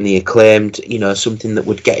AEW and the Acclaimed, something that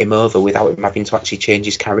would get him over without him having to actually change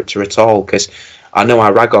his character at all. Because I know I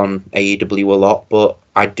rag on AEW a lot, but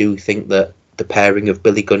I do think that the pairing of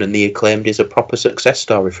Billy Gunn and the Acclaimed is a proper success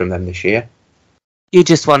story from them this year. You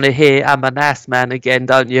just want to hear I'm an ass man again,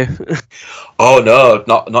 don't you? Oh no,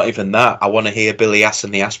 not even that. I want to hear Billy Ass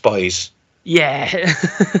and the Ass Boys. Yeah,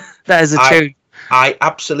 that is a tune. I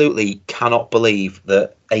absolutely cannot believe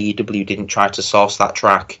that AEW didn't try to source that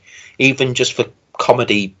track, even just for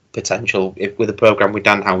comedy potential. If with a program with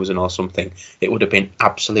Danhausen or something, it would have been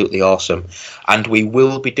absolutely awesome. And we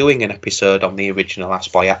will be doing an episode on the original Ass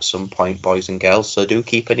Boy at some point, boys and girls. So do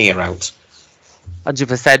keep an ear out.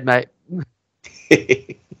 100%, mate.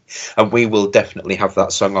 And we will definitely have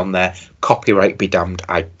that song on there. Copyright be damned,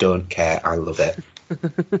 I don't care, I love it.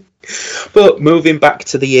 But moving back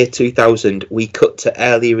to the year 2000, we cut to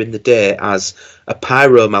earlier in the day as a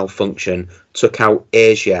pyro malfunction took out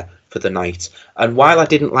Asia for the night. And while I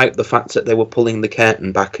didn't like the fact that they were pulling the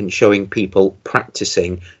curtain back and showing people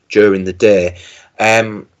practicing during the day,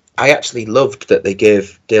 I actually loved that they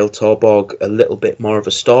gave Dale Torborg a little bit more of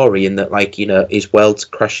a story, in that, his world's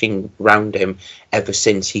crashing round him ever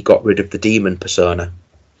since he got rid of the demon persona.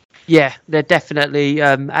 Yeah, they're definitely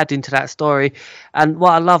adding to that story. And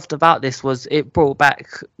what I loved about this was it brought back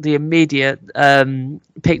the immediate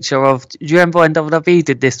picture of. Do you remember when WWE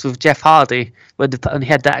did this with Jeff Hardy when he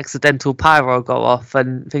had that accidental pyro go off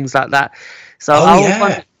and things like that? So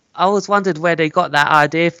I always wondered where they got that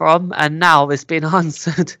idea from, and now it's been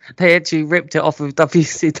answered. They actually ripped it off with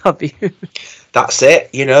WCW. That's it.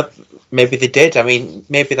 You know, maybe they did. I mean,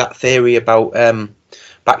 maybe that theory about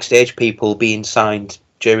backstage people being signed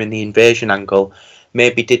during the invasion angle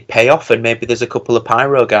maybe did pay off, and maybe there's a couple of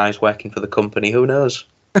pyro guys working for the company. Who knows?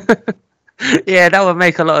 Yeah, that would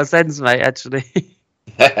make a lot of sense, mate, actually.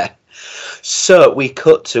 So we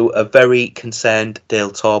cut to a very concerned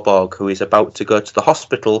Dale Torborg, who is about to go to the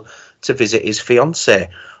hospital to visit his fiancée,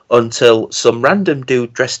 until some random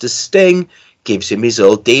dude dressed as Sting gives him his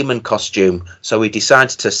old demon costume. So he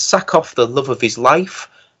decides to sack off the love of his life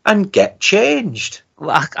and get changed. Well,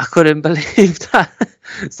 I couldn't believe that.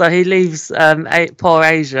 So he leaves poor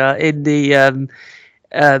Asia in the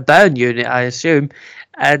burn unit, I assume,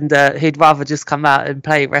 and he'd rather just come out and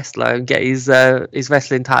play wrestler and get his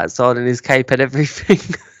wrestling tights on and his cape and everything.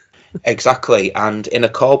 Exactly, and in a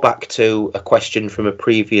callback to a question from a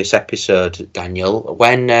previous episode, Daniel,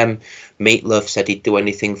 when Meatloaf said he'd do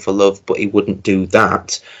anything for love, but he wouldn't do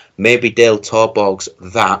that, maybe Dale Torborg's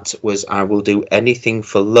that was, I will do anything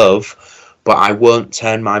for love, but I won't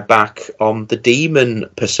turn my back on the demon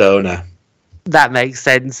persona. That makes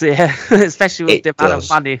sense, yeah. Especially with the amount of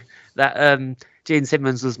money that Gene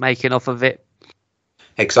Simmons was making off of it.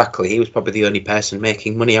 Exactly, he was probably the only person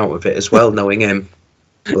making money out of it as well, knowing him.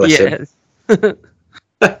 Bless him.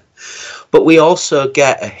 But we also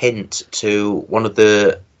get a hint to one of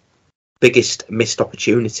the biggest missed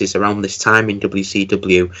opportunities around this time in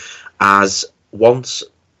WCW, as once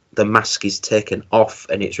the mask is taken off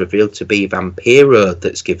and it's revealed to be Vampiro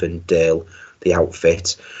that's given Dale the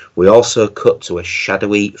outfit, we also cut to a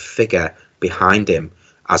shadowy figure behind him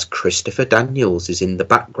as Christopher Daniels is in the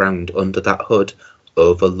background under that hood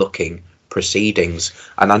overlooking proceedings.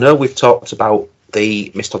 And I know we've talked about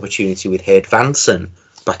the missed opportunity with Hayde Vanson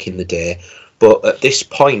back in the day, but at this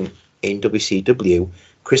point in WCW,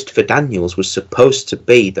 Christopher Daniels was supposed to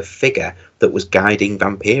be the figure that was guiding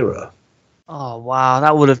Vampiro. Oh, wow,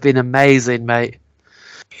 that would have been amazing, mate.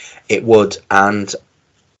 It would, and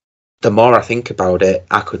the more I think about it,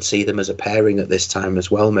 I could see them as a pairing at this time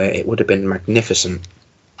as well, mate. It would have been magnificent.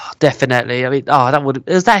 Oh, definitely. I mean,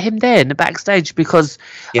 was that him there in the backstage? Because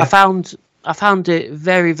yeah. I found it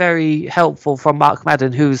very, very helpful from Mark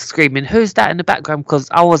Madden, who was screaming, "Who's that in the background?" Because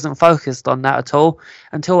I wasn't focused on that at all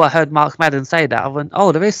until I heard Mark Madden say that. I went,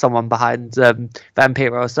 "Oh, there is someone behind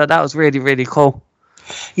Vampiro." So that was really, really cool.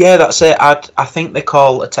 Yeah, that's it. I think they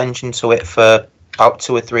call attention to it for about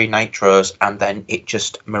 2 or 3 nitros, and then it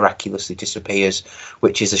just miraculously disappears,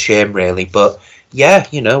 which is a shame, really. But yeah,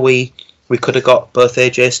 you know, we could have got both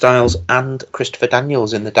AJ Styles and Christopher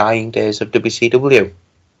Daniels in the dying days of WCW.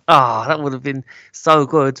 Oh, that would have been so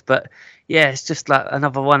good. But yeah, it's just like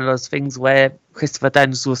another one of those things where Christopher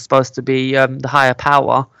Daniels was supposed to be the higher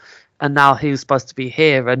power, and now he was supposed to be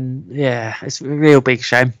here. And yeah, it's a real big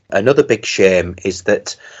shame. Another big shame is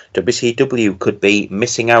that WCW could be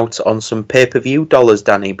missing out on some pay-per-view dollars,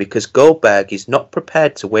 Danny, because Goldberg is not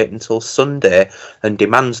prepared to wait until Sunday and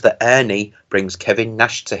demands that Ernie brings Kevin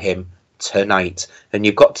Nash to him tonight. And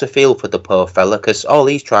you've got to feel for the poor fella, because all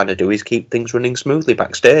he's trying to do is keep things running smoothly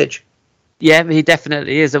backstage. Yeah, he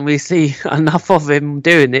definitely is, and we see enough of him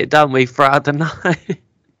doing it, don't we, throughout the night?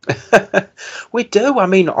 We do. I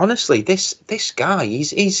mean, honestly, this guy,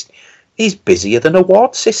 he's busier than a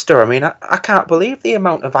ward sister. I mean, I can't believe the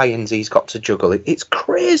amount of irons he's got to juggle. It's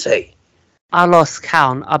crazy. I lost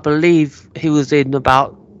count. I believe he was in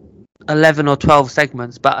about 11 or 12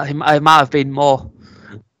 segments, but it might have been more.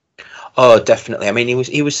 Oh, definitely. I mean,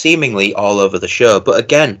 he was seemingly all over the show. But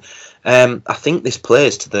again, I think this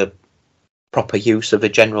plays to the proper use of a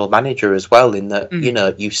general manager as well, in that, you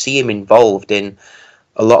know, you see him involved in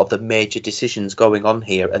a lot of the major decisions going on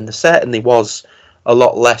here. And there certainly was a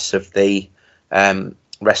lot less of the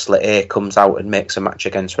wrestler A comes out and makes a match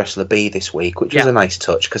against wrestler B this week, which was a nice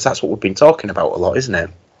touch, because that's what we've been talking about a lot, isn't it?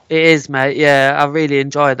 It is, mate. Yeah, I really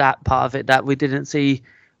enjoyed that part of it, that we didn't see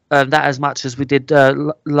that as much as we did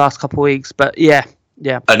last couple of weeks. But yeah.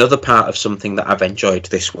 Another part of something that I've enjoyed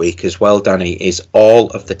this week as well, Danny, is all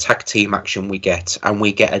of the tag team action we get. And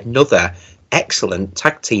we get another excellent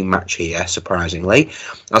tag team match here, surprisingly,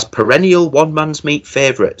 as perennial one-man's meat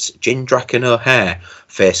favourites Jindrak and O'Hare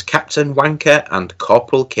face Captain Wanker and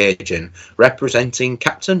Corporal Cajun, representing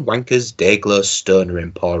Captain Wanker's Dayglow Stoner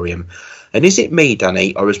Emporium. And is it me,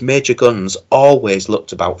 Danny, or has Major Guns always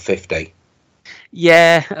looked about 50?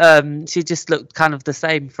 Yeah, she just looked kind of the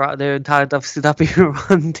same throughout the entire WCW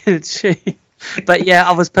run, didn't she? But yeah,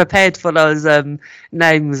 I was prepared for those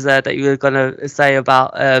names that you were going to say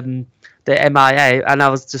about the MIA, and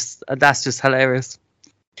that's just hilarious.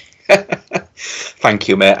 Thank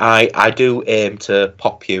you, mate. I do aim to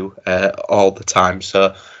pop you all the time,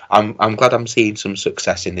 so I'm glad I'm seeing some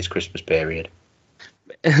success in this Christmas period.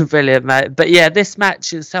 Brilliant, mate. But yeah, this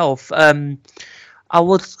match itself, I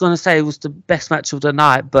was going to say it was the best match of the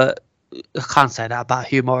night, but I can't say that about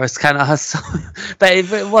Hugh Morris, can I? But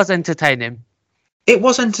it was entertaining. It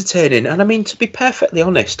was entertaining, and I mean, to be perfectly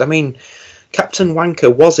honest, I mean, Captain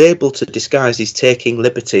Wanker was able to disguise his taking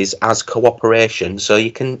liberties as cooperation, so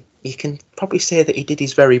you can probably say that he did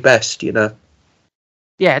his very best, you know.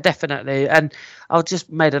 Yeah, definitely. And I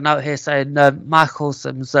just made a note here saying Mike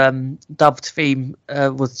Awesome's dubbed theme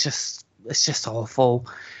was just awful.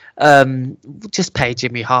 Just pay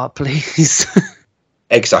Jimmy Hart, please.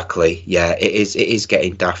 Exactly. Yeah, it is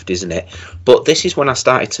getting daft, isn't it? But this is when I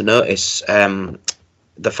started to notice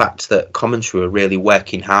the fact that commentary were really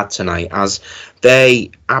working hard tonight, as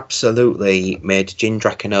they absolutely made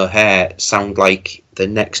Jindrak and O'Haire sound like the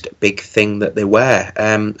next big thing that they were.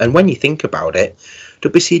 And when you think about it,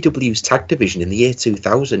 WCW's tag division in the year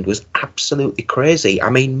 2000 was absolutely crazy. I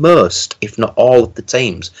mean, most, if not all, of the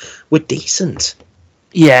teams were decent.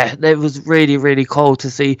 Yeah, it was really, really cool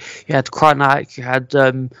to see. You had Chronic, you had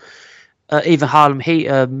even Harlem Heat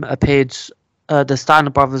appeared, the Steiner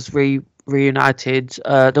Brothers reunited.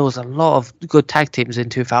 There was a lot of good tag teams in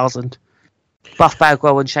 2000. Buff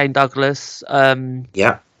Bagwell and Shane Douglas.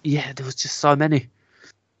 Yeah, there was just so many.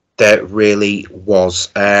 There really was.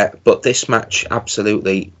 But this match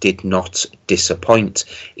absolutely did not disappoint,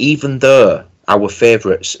 even though our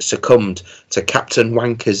favourites succumbed to Captain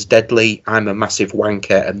Wanker's deadly "I'm a massive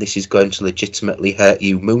wanker and this is going to legitimately hurt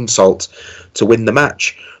you" moonsault to win the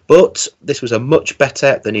match. But this was a much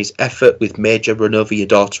better than his effort with Major Run Over Your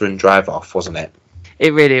Daughter and Drive Off, wasn't it?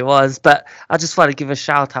 It really was. But I just want to give a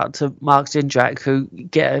shout out to Mark Jindrak, who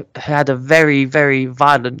had a very, very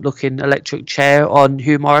violent looking electric chair on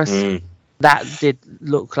Hugh Morris. That did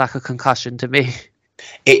look like a concussion to me.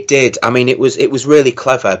 It did. I mean, it was really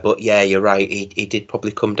clever, but yeah, you're right. He did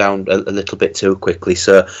probably come down a little bit too quickly.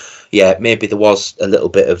 So, yeah, maybe there was a little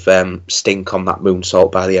bit of stink on that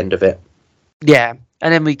moonsault by the end of it. Yeah,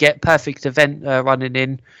 and then we get Perfect Event running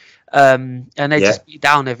in, and they just beat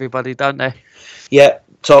down everybody, don't they? Yeah,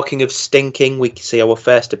 talking of stinking, we see our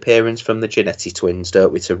first appearance from the Jannetty twins,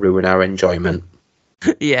 don't we, to ruin our enjoyment?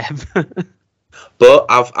 Yeah. But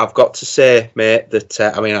I've got to say, mate, that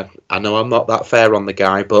I know I'm not that fair on the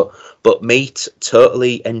guy, but Meat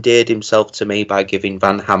totally endeared himself to me by giving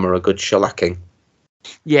Van Hammer a good shellacking.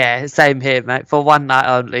 Yeah, same here, mate. For one night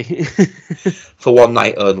only. For one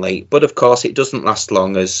night only. But of course, it doesn't last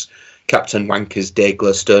long, as Captain Wanker's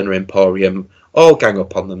Dayglow Stoner Emporium all gang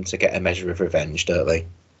up on them to get a measure of revenge, don't they?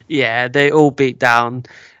 Yeah, they all beat down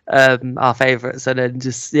our favourites, and then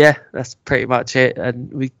that's pretty much it.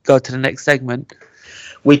 And we go to the next segment.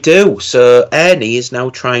 We do. So Ernie is now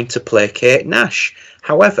trying to placate Nash.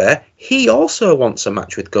 However, he also wants a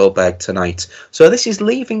match with Goldberg tonight. So this is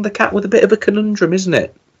leaving the cat with a bit of a conundrum, isn't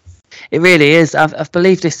it? It really is. I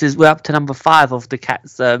believe we're up to number 5 of the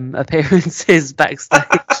cat's appearances backstage.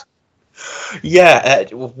 Yeah,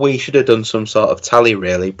 we should have done some sort of tally,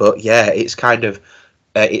 really. But yeah, it's kind of,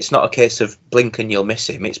 it's not a case of blink and you'll miss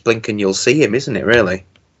him. It's blink and you'll see him, isn't it, really?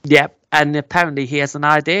 Yep, and apparently he has an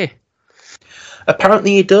idea.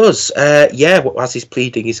 Apparently he does. As he's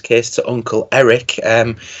pleading his case to Uncle Eric,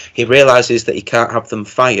 he realises that he can't have them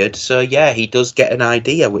fired. So, yeah, he does get an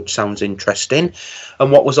idea, which sounds interesting.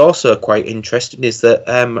 And what was also quite interesting is that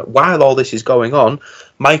while all this is going on,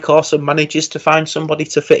 Mike Awesome manages to find somebody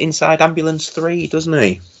to fit inside Ambulance 3, doesn't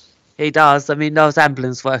he? He does. I mean, those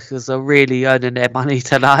ambulance workers are really earning their money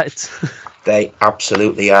tonight. They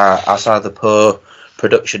absolutely are, as are the poor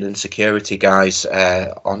production and security guys.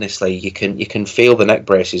 Honestly, you can feel the neck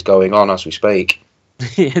braces going on as we speak.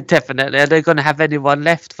 Yeah, definitely. Are they going to have anyone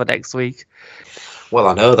left for next week? Well,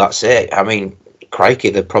 I know, that's it. I mean, crikey,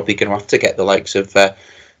 they're probably going to have to get the likes of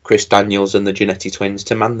Chris Daniels and the Jannetty twins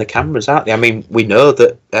to man the cameras, aren't they? I mean, we know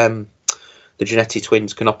that the Jannetty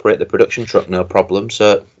twins can operate the production truck no problem,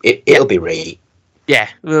 so it'll be right. Yeah,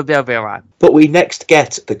 they'll be all right. But we next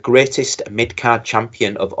get the greatest mid-card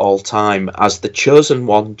champion of all time, as the chosen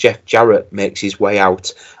one, Jeff Jarrett, makes his way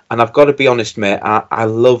out. And I've got to be honest, mate, I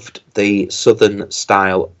loved the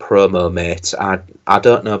Southern-style promo, mate. I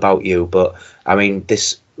don't know about you, but, I mean,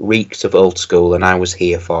 this reeked of old school, and I was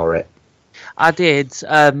here for it. I did.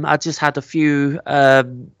 I just had a few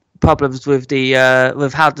problems with the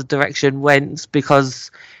with how the direction went, because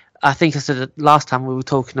I think I said it last time we were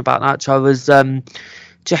talking about Nitro was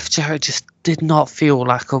Jeff Jarrett just did not feel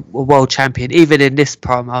like a world champion. Even in this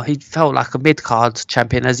promo, he felt like a mid-card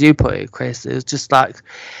champion, as you put it, Chris. It was just like,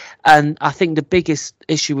 and I think the biggest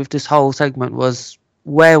issue with this whole segment was,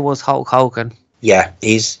 where was Hulk Hogan? Yeah,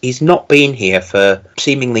 he's not been here for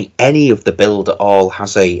seemingly any of the build at all,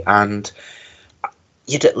 has he? And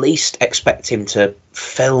you'd at least expect him to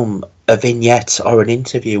film a vignette or an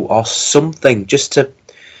interview or something just to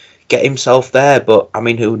get himself there. But I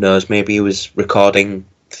mean, who knows? Maybe he was recording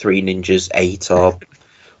 3 Ninjas 8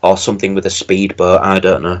 or something with a speedboat. I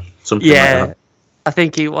don't know. Something like that. I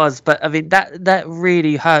think he was. But I mean, that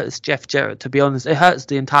really hurts Jeff Jarrett, to be honest. It hurts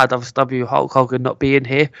the entire WCW, Hulk Hogan not being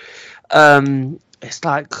here. It's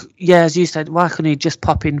like, yeah, as you said, why couldn't he just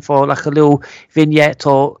pop in for like a little vignette,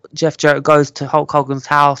 or Jeff Jarrett goes to Hulk Hogan's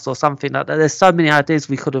house or something like that? There's so many ideas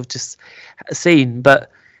we could have just seen,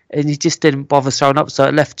 and he just didn't bother showing up, so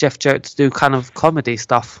it left Jeff Jarrett to do kind of comedy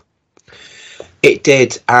stuff. It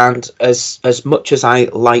did, and as much as I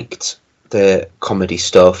liked the comedy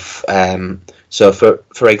stuff, so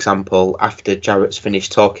for example, after Jarrett's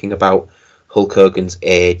finished talking about Hulk Hogan's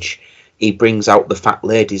age, he brings out the fat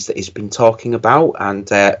ladies that he's been talking about, and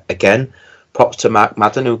again, props to Mark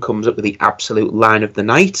Madden, who comes up with the absolute line of the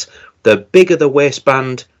night: the bigger the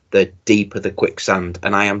waistband, the deeper the quicksand.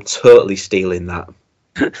 And I am totally stealing that.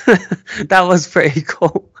 That was pretty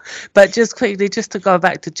cool. But just quickly, just to go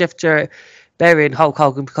back to Jeff Jarrett burying Hulk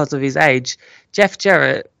Hogan because of his age, Jeff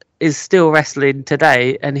Jarrett is still wrestling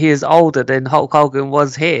today, and he is older than Hulk Hogan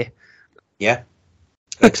was here. Yeah.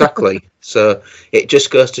 Exactly. So it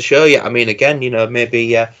just goes to show you. I mean, again, you know,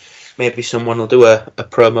 maybe someone will do a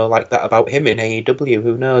promo like that about him in AEW.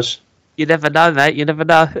 Who knows? You never know, mate. You never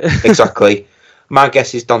know. Exactly. My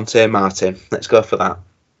guess is Dante Martin. Let's go for that.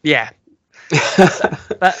 Yeah.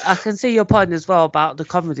 But I can see your point as well about the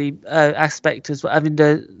comedy aspect as well. I mean,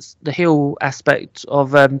 the heel aspect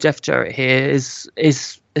of Jeff Jarrett here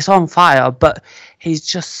is on fire, but he's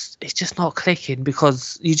just not clicking,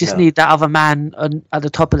 because you just need that other man at the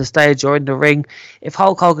top of the stage or in the ring. If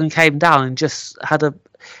Hulk Hogan came down and just had a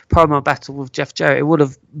promo battle with Jeff Jarrett, it would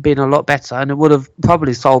have been a lot better, and it would have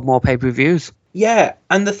probably sold more pay-per-views. Yeah,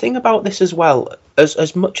 and the thing about this as well,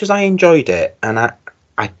 as much as I enjoyed it, and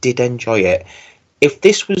I did enjoy it, if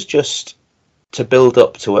this was just to build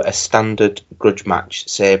up to a standard grudge match,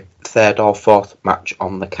 say 3rd or 4th match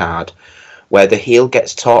on the card, where the heel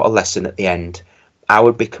gets taught a lesson at the end, I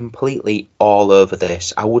would be completely all over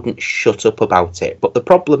this. I wouldn't shut up about it. But the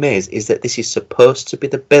problem is that this is supposed to be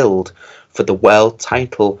the build for the world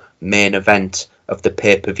title main event of the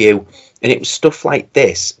pay-per-view. And it was stuff like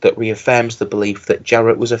this that reaffirms the belief that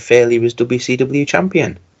Jarrett was a failure as WCW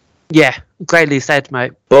champion. Yeah, greatly said,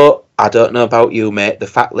 mate. But I don't know about you, mate. The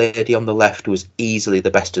fat lady on the left was easily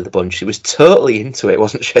the best of the bunch. She was totally into it,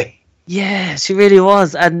 wasn't she? Yeah, she really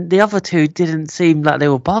was. And the other two didn't seem like they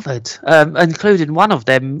were bothered. Including one of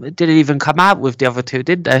them didn't even come out with the other two,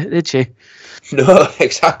 did she? No,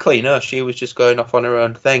 exactly. No, she was just going off on her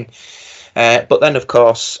own thing. But then, of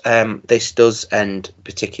course, this does end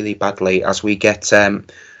particularly badly as we get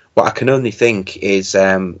what I can only think is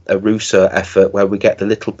a Russo effort, where we get the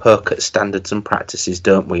little poke at standards and practices,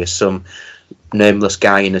 don't we? As some nameless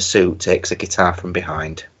guy in a suit takes a guitar from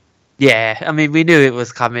behind. Yeah, I mean, we knew it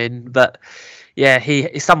was coming, but yeah,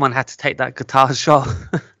 someone had to take that guitar shot.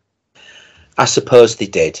 I suppose they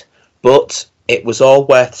did, but it was all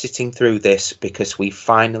worth sitting through this, because we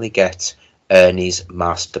finally get Ernie's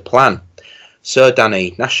master plan. So,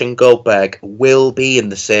 Danny, Nash and Goldberg will be in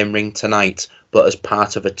the same ring tonight, but as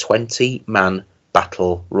part of a 20-man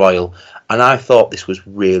battle royal. And I thought this was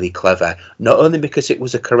really clever, not only because it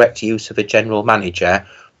was a correct use of a general manager,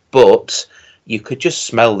 but you could just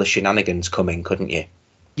smell the shenanigans coming, couldn't you?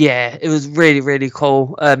 Yeah, it was really, really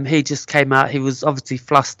cool. He just came out. He was obviously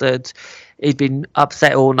flustered. He'd been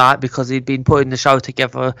upset all night because he'd been putting the show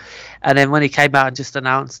together. And then when he came out and just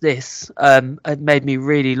announced this, it made me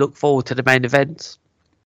really look forward to the main event.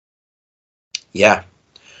 Yeah.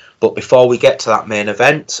 But before we get to that main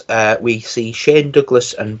event, we see Shane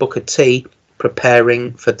Douglas and Booker T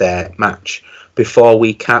preparing for their match before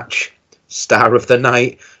we catch star of the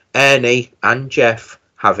night, Ernie and Jeff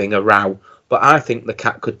having a row. But I think the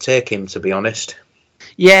cat could take him, to be honest.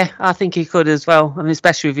 Yeah, I think he could as well. I mean,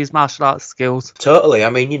 especially with his martial arts skills. Totally. I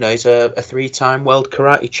mean, you know, he's a 3-time world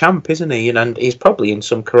karate champ, isn't he? And he's probably in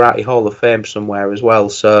some karate hall of fame somewhere as well.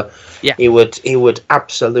 So yeah, he would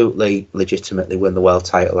absolutely legitimately win the world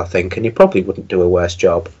title, I think. And he probably wouldn't do a worse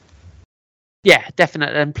job. Yeah,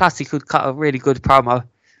 definitely. And plus, he could cut a really good promo.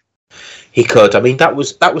 He could. I mean, that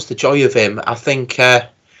was the joy of him. I think,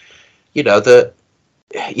 you know, that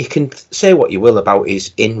you can say what you will about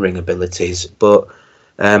his in-ring abilities, but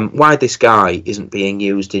why this guy isn't being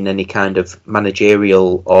used in any kind of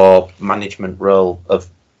managerial or management role of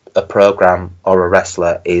a program or a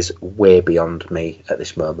wrestler is way beyond me at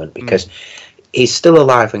this moment, because he's still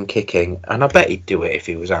alive and kicking, and I bet he'd do it if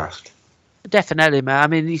he was asked. Definitely, man. I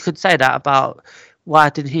mean, you could say that about why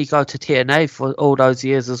didn't he go to TNA for all those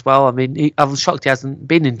years as well? I mean, I'm shocked he hasn't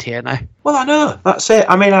been in TNA. Well, I know. That's it.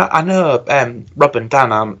 I mean, I know Rob and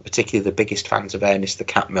Dan aren't particularly the biggest fans of Ernest the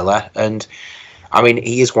Cat Miller, and I mean,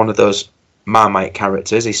 he is one of those Marmite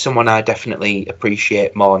characters. He's someone I definitely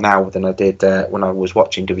appreciate more now than I did when I was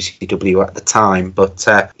watching WCW at the time. But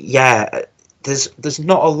yeah, there's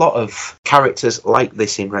not a lot of characters like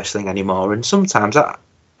this in wrestling anymore, and sometimes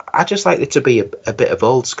I just like it to be a bit of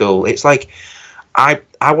old school. It's like I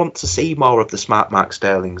want to see more of the Smart Mark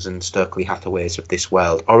Sterlings and Stokely Hathaways of this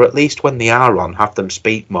world, or at least when they are on, have them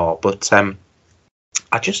speak more. But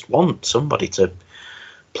I just want somebody to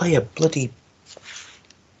play a bloody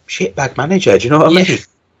shitbag manager. Do you know what I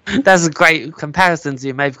mean? That's a great comparison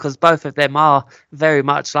you made, because both of them are very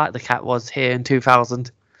much like the Cat was here in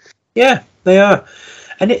 2000. Yeah, they are.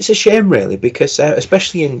 And it's a shame, really, because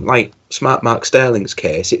especially in like Smart Mark Sterling's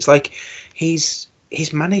case, it's like he's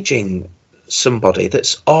managing somebody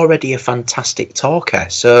that's already a fantastic talker.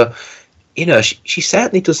 So, you know, she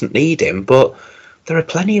certainly doesn't need him, but there are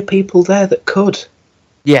plenty of people there that could.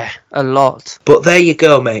 Yeah, a lot. But there you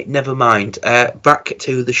go, mate. Never mind. Back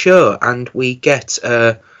to the show, and we get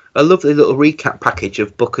a lovely little recap package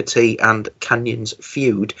of Booker T and Canyon's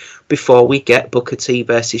feud before we get Booker T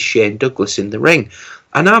versus Shane Douglas in the ring.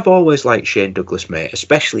 And I've always liked Shane Douglas, mate,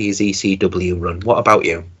 especially his ECW run. What about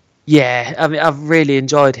you? Yeah, I mean, I've really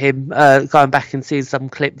enjoyed him. Going back and seeing some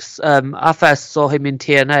clips. I first saw him in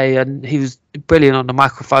TNA, and he was brilliant on the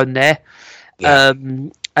microphone there. Yeah.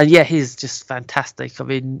 And yeah, he's just fantastic. I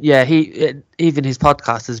mean, yeah, even his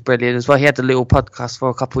podcast is brilliant as well. He had a little podcast for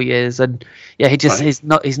a couple of years, and yeah, he's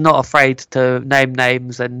not afraid to name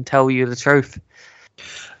names and tell you the truth.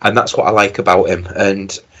 And that's what I like about him.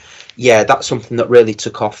 And yeah, that's something that really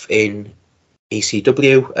took off in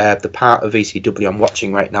ECW. The part of ECW I'm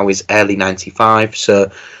watching right now is early 95. So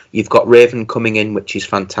you've got Raven coming in, which is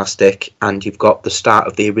fantastic, and you've got the start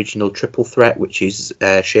of the original triple threat, which is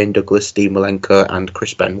Shane Douglas, Dean Malenko, and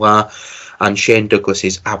Chris Benoit. And Shane Douglas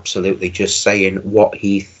is absolutely just saying what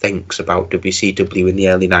he thinks about WCW in the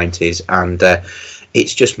early 90s, and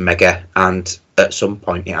it's just mega. And at some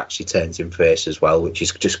point, it actually turns him face as well, which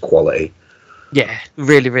is just quality. Yeah,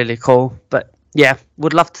 really, really cool. But yeah,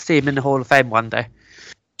 would love to see him in the Hall of Fame one day.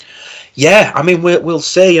 Yeah, I mean, we'll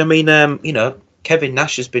see. I mean, you know, Kevin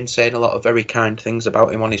Nash has been saying a lot of very kind things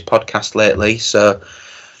about him on his podcast lately, so,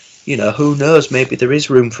 you know, who knows, maybe there is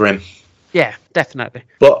room for him. Yeah, definitely.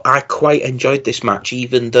 But I quite enjoyed this match,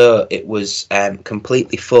 even though it was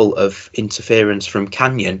completely full of interference from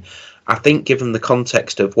Kanyon. I think, given the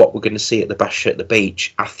context of what we're going to see at the Bash at the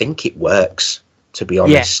Beach, I think it works, to be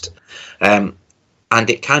honest. Yeah. And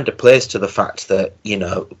it kind of plays to the fact that, you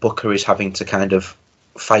know, Booker is having to kind of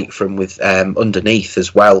fight from with underneath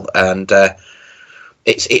as well, and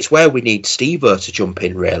it's where we need Steve-O to jump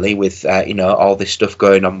in, really, with you know, all this stuff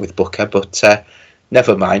going on with Booker. But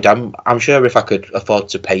never mind. I'm sure if I could afford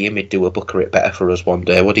to pay him, he'd do a Booker it better for us one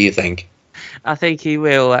day. What do you think? I think he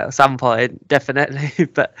will at some point, definitely.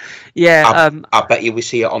 But yeah, I bet you we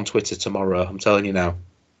see it on Twitter tomorrow. I'm telling you now.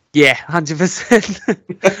 Yeah,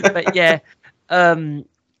 100%. But yeah.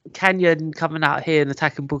 Kanyon coming out here and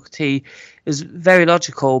attacking Booker T is very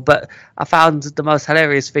logical, but I found the most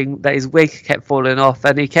hilarious thing that his wig kept falling off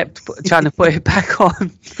and he kept trying to put it back on.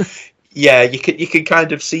 Yeah, you can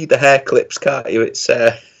kind of see the hair clips, can't you?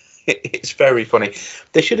 It's very funny.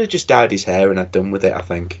 They should have just dyed his hair and had done with it, I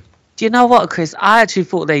think. Do you know what, Chris? I actually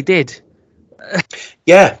thought they did.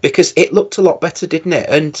 Yeah, because it looked a lot better, didn't it?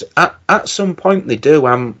 And at some point they do.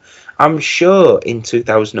 I'm sure in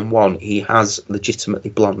 2001 he has legitimately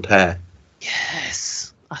blonde hair.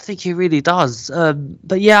 Yes, I think he really does.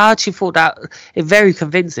 But yeah, I actually thought that very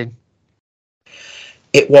convincing.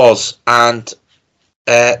 It was, and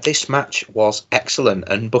this match was excellent,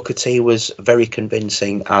 and Booker T was very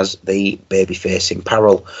convincing as the babyface in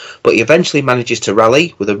peril. But he eventually manages to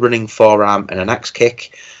rally with a running forearm and an axe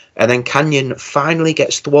kick. And then Kanyon finally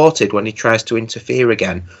gets thwarted when he tries to interfere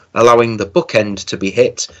again, allowing the bookend to be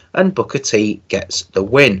hit, and Booker T gets the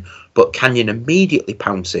win. But Kanyon immediately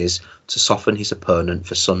pounces to soften his opponent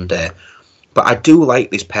for Sunday. But I do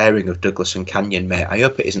like this pairing of Douglas and Kanyon, mate. I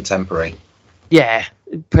hope it isn't temporary. Yeah,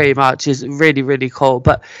 pretty much. It's really, really cool.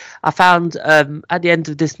 But I found at the end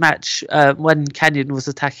of this match, when Canyon was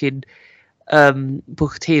attacking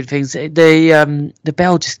Booker T and things, the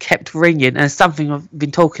bell just kept ringing. And it's something I've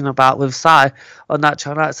been talking about with Sai on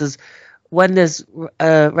Natural Nights is when there's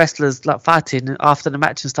wrestlers like fighting after the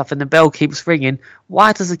match and stuff, and the bell keeps ringing.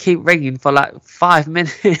 Why does it keep ringing for like 5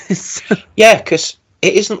 minutes? Yeah, because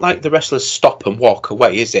it isn't like the wrestlers stop and walk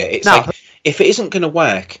away, is it? It's No. like, if it isn't going to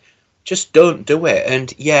work, just don't do it.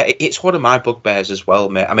 And yeah, it's one of my bugbears as well,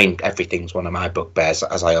 mate. I mean, everything's one of my bugbears,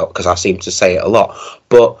 because I seem to say it a lot.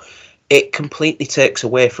 But it completely takes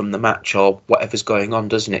away from the match or whatever's going on,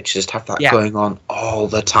 doesn't it? To just have that going on all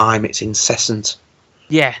the time. It's incessant.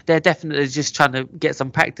 Yeah, they're definitely just trying to get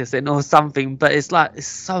some practice in or something, but it's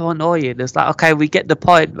so annoying. It's like, okay, we get the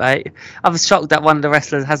point, mate. I was shocked that one of the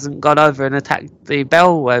wrestlers hasn't gone over and attacked the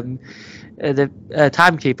bell, the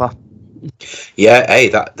timekeeper. Yeah, hey,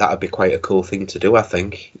 that'd be quite a cool thing to do, I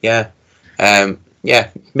think. Yeah.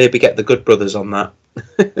 Maybe get the Good Brothers on that.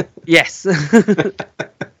 Yes.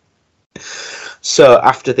 So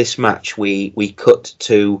after this match, we cut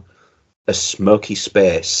to a smoky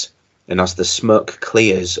space. And as the smoke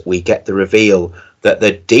clears, we get the reveal that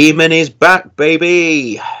the Demon is back,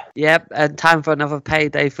 baby. Yep, and time for another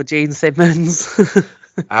payday for Gene Simmons.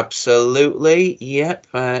 Absolutely, yep.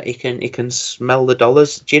 He can smell the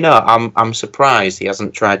dollars. Do you know? I'm surprised he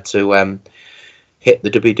hasn't tried to hit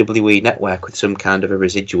the WWE network with some kind of a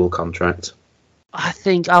residual contract. I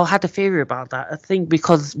think I had a theory about that. I think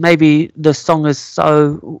because maybe the song is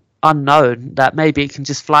so unknown that maybe it can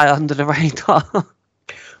just fly under the radar.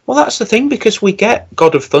 Well, that's the thing, because we get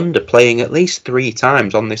God of Thunder playing at least 3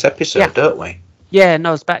 times on this episode, don't we? Yeah, and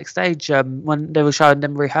I was backstage when they were showing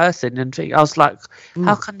them rehearsing, and I was like,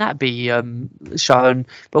 how can that be shown?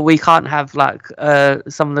 But we can't have like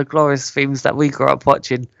some of the glorious themes that we grew up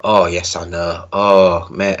watching. Oh, yes, I know. Oh,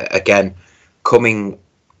 mate, again, coming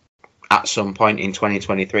at some point in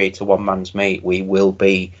 2023 to One Man's Meat, we will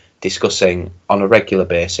be discussing on a regular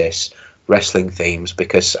basis wrestling themes,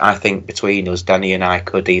 because I think between us, Danny and I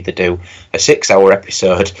could either do a 6-hour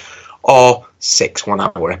episode or 6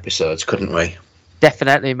 one-hour episodes, couldn't we?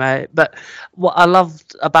 Definitely, mate. But what I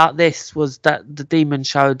loved about this was that the Demon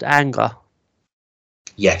showed anger.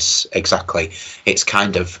 Yes, exactly. It's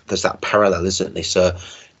kind of, there's that parallel, isn't there? So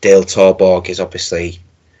Dale Torborg is obviously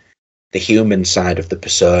the human side of the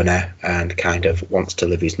persona and kind of wants to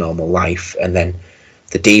live his normal life, and then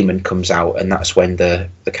the Demon comes out, and that's when the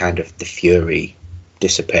kind of the fury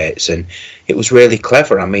dissipates. And it was really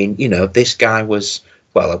clever. I mean, you know, this guy was,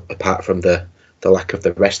 well, apart from the lack of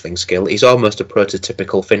the wrestling skill, he's almost a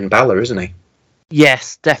prototypical Finn Balor, isn't he?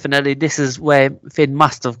 Yes, definitely. This is where Finn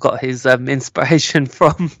must have got his inspiration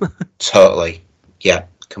from. Totally. Yeah,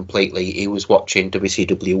 completely. He was watching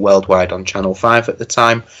WCW Worldwide on Channel 5 at the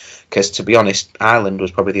time, because, to be honest, Ireland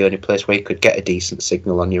was probably the only place where you could get a decent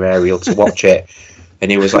signal on your aerial to watch it. And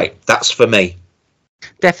he was like, that's for me.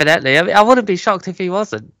 Definitely. I mean, I wouldn't be shocked if he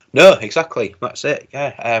wasn't. No, exactly. That's it.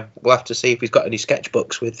 Yeah. We'll have to see if he's got any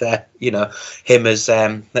sketchbooks with, him as,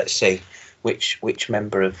 let's see, which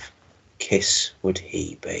member of Kiss would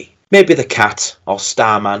he be? Maybe the Cat or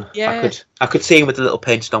Starman. Yeah. I could see him with the little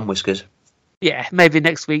painted on whiskers. Yeah, maybe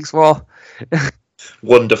next week's Raw.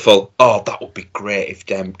 Wonderful. Oh, that would be great if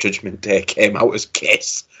Judgment Day came out as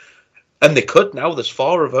Kiss. And they could now. There's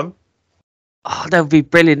 4 of them. Oh, that would be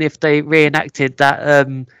brilliant if they reenacted that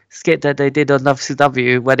skit that they did on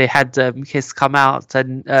WCW where they had Kiss come out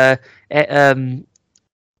and do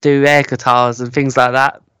air guitars and things like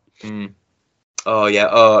that. Mm. Oh, yeah.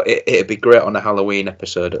 Oh, it'd be great on a Halloween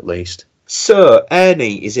episode at least. So,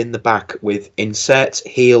 Ernie is in the back with insert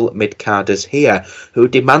heel mid-carders here, who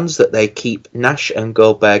demands that they keep Nash and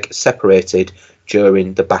Goldberg separated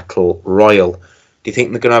during the Battle Royal. Do you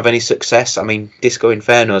think they're going to have any success? I mean, Disco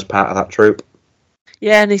Inferno is part of that troupe.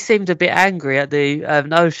 Yeah, and he seemed a bit angry at the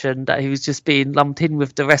notion that he was just being lumped in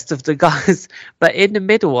with the rest of the guys. But in the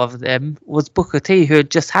middle of them was Booker T, who had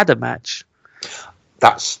just had a match.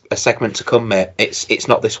 That's a segment to come, mate. It's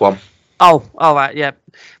not this one. Oh, all right, yeah.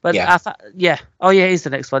 But yeah. Oh, yeah, it's the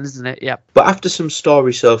next one, isn't it? Yeah. But after some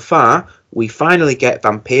story so far, we finally get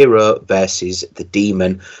Vampiro versus the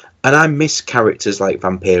Demon. And I miss characters like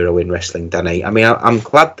Vampiro in wrestling, Danny. I mean, I'm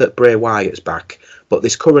glad that Bray Wyatt's back, but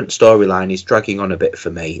this current storyline is dragging on a bit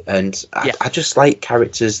for me. And I just like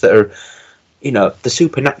characters that are, the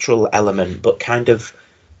supernatural element, but kind of,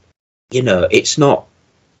 it's not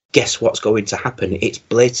guess what's going to happen. It's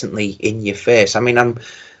blatantly in your face. I mean,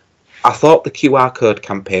 I thought the QR code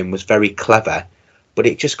campaign was very clever, but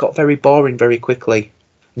it just got very boring very quickly.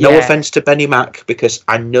 No offense to Benny Mac, because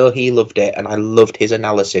I know he loved it, and I loved his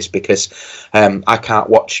analysis, because I can't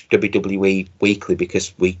watch WWE weekly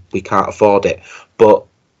because we can't afford it. But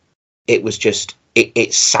it was just,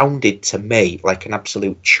 it sounded to me like an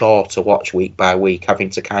absolute chore to watch week by week, having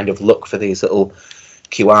to kind of look for these little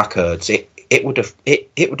QR codes. It would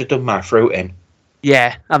have done my fruit in.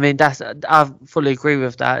 Yeah, I mean, I fully agree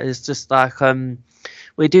with that. It's just like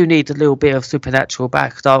we do need a little bit of Supernatural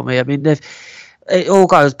back, don't we? I mean, it all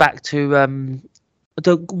goes back to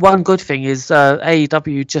the one good thing is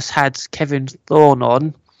AEW just had Kevin Thorne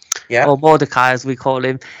on, or Mordecai as we call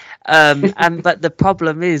him, but the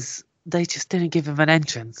problem is they just didn't give him an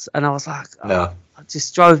entrance, and I was like, it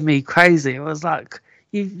just drove me crazy. It was like,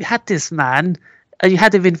 you had this man, and you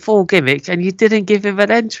had him in full gimmick, and you didn't give him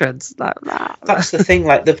an entrance. Like that. That's the thing.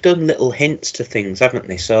 Like, they've done little hints to things, haven't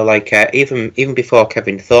they? So, like, even before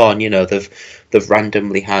Kevin Thorne, you know, they've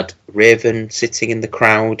randomly had Raven sitting in the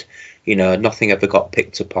crowd. You know, nothing ever got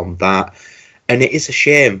picked up on that, and it is a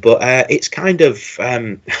shame. But it's kind of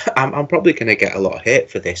I'm probably going to get a lot of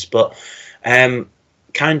hate for this, but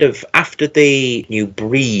kind of after the new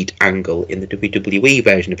breed angle in the WWE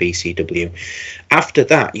version of ECW, after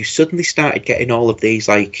that you suddenly started getting all of these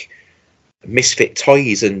like misfit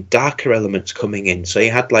toys and darker elements coming in. So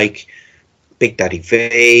you had like Big Daddy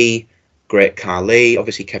V, Great Khali,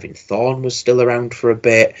 obviously Kevin Thorne was still around for a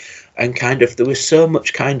bit, and kind of there was so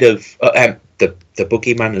much kind of the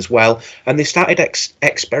Boogeyman as well, and they started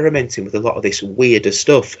experimenting with a lot of this weirder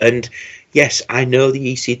stuff. And yes, I know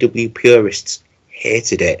the ECW purists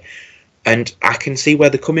hated it, and I can see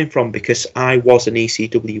where they're coming from, because I was an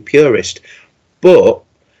ECW purist, but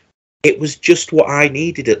it was just what I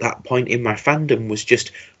needed at that point in my fandom, was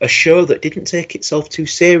just a show that didn't take itself too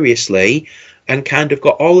seriously and kind of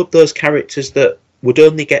got all of those characters that would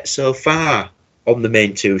only get so far on the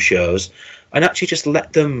main two shows, and actually just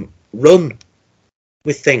let them run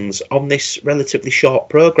with things on this relatively short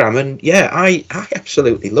program. And yeah, I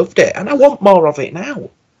absolutely loved it, and I want more of it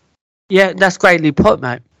now. Yeah, that's greatly put,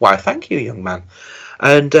 mate. Why, thank you, young man.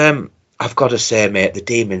 And I've got to say, mate, the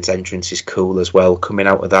Demon's entrance is cool as well. Coming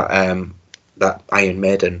out of that Iron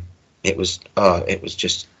Maiden, it was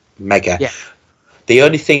just mega. Yeah. The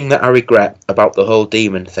only thing that I regret about the whole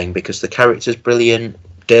Demon thing, because the character's brilliant,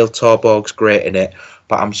 Dale Torborg's great in it,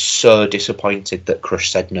 but I'm so disappointed that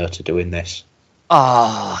Crush said no to doing this.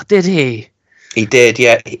 Oh, did he? He did,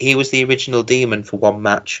 yeah. He was the original Demon for one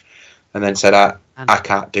match, and then said, I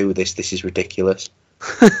can't do this. This is ridiculous.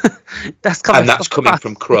 That's coming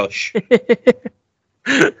from Crush.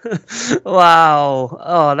 Wow.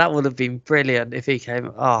 Oh, that would have been brilliant if he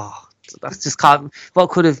came. Oh, that's just can't.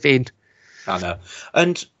 What could have been? I know.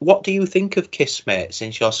 And what do you think of Kiss, mate?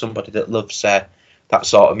 Since you're somebody that loves that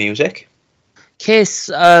sort of music. Kiss.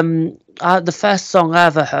 The first song I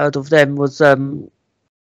ever heard of them was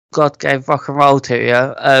God Gave Rock and Roll to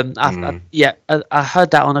You. I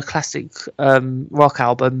heard that on a classic rock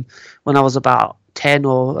album when I was about 10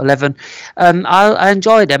 or 11. I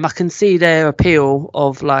enjoy them. I can see their appeal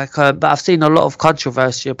of like, but I've seen a lot of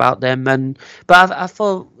controversy about them. But I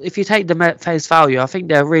thought if you take them at face value, I think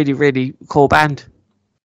they're a really, really cool band.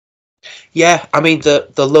 Yeah, I mean the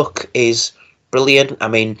look is brilliant. I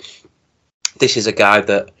mean, this is a guy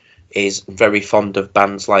that is very fond of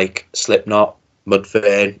bands like Slipknot,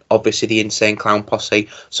 Mudvayne, obviously the Insane Clown Posse.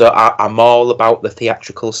 So I'm all about the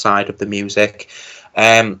theatrical side of the music.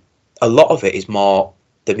 A lot of it is more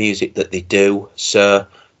the music that they do. So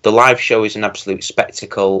the live show is an absolute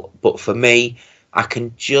spectacle. But for me, I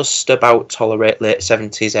can just about tolerate late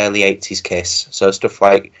 70s, early 80s Kiss. So stuff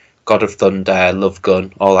like God of Thunder, Love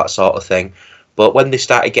Gun, all that sort of thing. But when they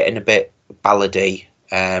started getting a bit ballady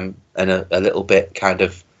and a little bit kind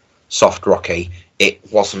of soft rocky, it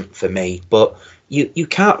wasn't for me. But you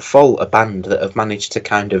can't fault a band that have managed to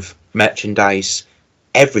kind of merchandise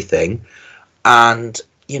everything and,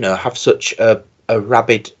 you know, have such a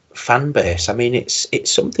rabid fan base. I mean,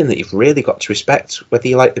 it's something that you've really got to respect, whether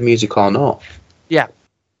you like the music or not. Yeah,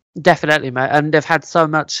 definitely, mate. And they've had so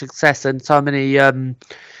much success and so many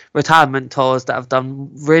retirement tours that have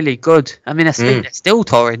done really good. I mean, they're still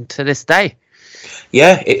touring to this day.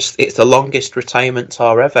 Yeah, it's the longest retirement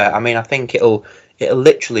tour ever. I mean, I think it'll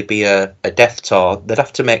literally be a death tour. They'd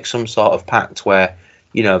have to make some sort of pact where,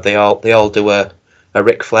 you know, they all do a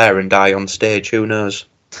Ric Flair and die on stage. Who knows?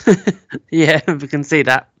 Yeah, we can see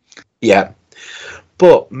that. Yeah.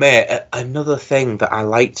 But, mate, another thing that I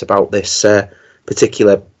liked about this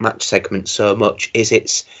particular match segment so much is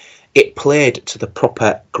it played to the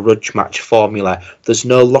proper grudge match formula. There's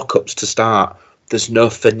no lockups to start. There's no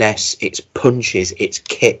finesse. It's punches, it's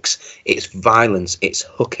kicks, it's violence, it's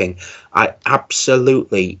hooking. I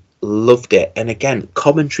absolutely loved it. And again,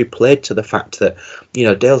 commentary played to the fact that, you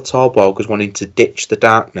know, Dale Torborg was wanting to ditch the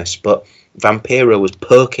darkness, but Vampiro was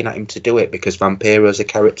poking at him to do it because Vampiro is a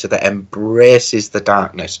character that embraces the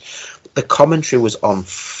darkness. The commentary was on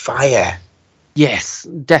fire. Yes,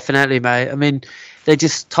 definitely, mate. I mean, they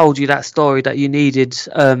just told you that story that you needed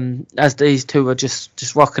as these two were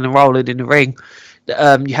just rocking and rolling in the ring.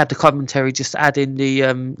 You had the commentary just adding the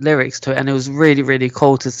lyrics to it, and it was really, really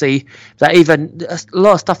cool to see that even a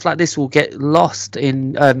lot of stuff like this will get lost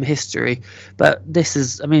in history. But this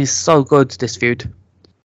is, I mean, it's so good, this feud.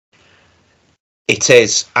 It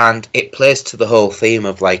is, and it plays to the whole theme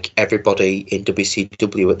of, like, everybody in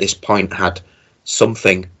WCW at this point had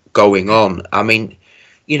something going on. I mean,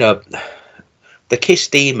 you know, the Kiss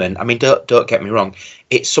Demon, I mean, don't get me wrong,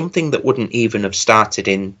 it's something that wouldn't even have started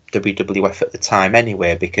in WWF at the time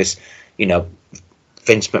anyway, because, you know,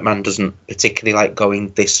 Vince McMahon doesn't particularly like going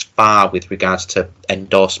this far with regards to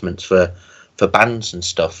endorsements for bands and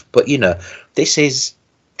stuff. But, you know, this is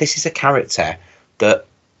a character that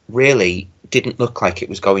really didn't look like it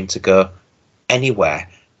was going to go anywhere,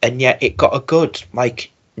 and yet it got a good,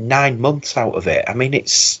 like, 9 months out of it. I mean,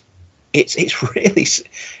 it's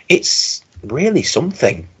really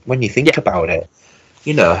something when you think about it.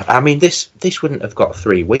 You know, I mean, this wouldn't have got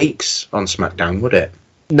 3 weeks on SmackDown, would it?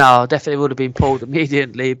 No, definitely would have been pulled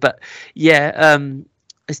immediately. But yeah,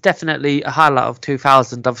 it's definitely a highlight of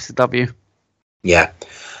 2000 WCW. Yeah,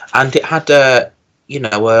 and it had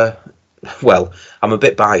well, I'm a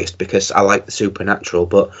bit biased because I like the Supernatural,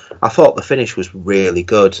 but I thought the finish was really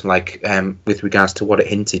good, like, with regards to what it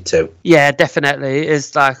hinted to. Yeah, definitely.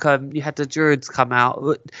 It's like you had the Druids come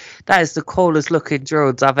out. That is the coolest looking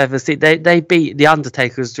Druids I've ever seen. They beat the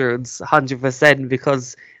Undertaker's Druids 100%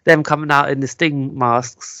 because them coming out in the Sting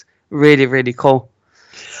masks, really, really cool.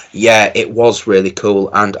 Yeah, it was really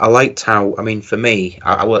cool, and I liked how, I mean, for me,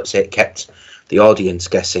 I won't say it kept the audience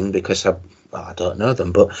guessing because I don't know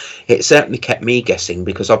them, but it certainly kept me guessing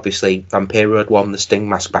because obviously Vampiro had won the Sting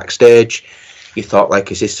mask backstage. You thought,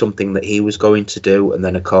 like, is this something that he was going to do? And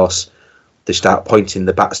then, of course, they start pointing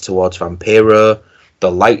the bats towards Vampiro.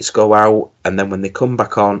 The lights go out, and then when they come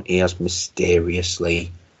back on, he has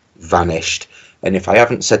mysteriously vanished. And if I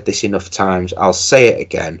haven't said this enough times, I'll say it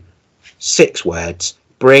again. 6 words: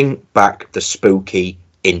 bring back the spooky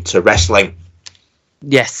into wrestling.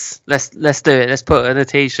 Yes, let's do it. Let's put it on a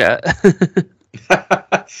t-shirt.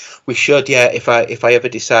 We should, yeah. If I ever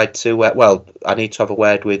decide to, well, I need to have a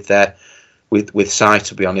word with Si,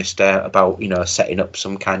 to be honest, about, you know, setting up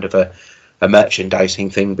some kind of a merchandising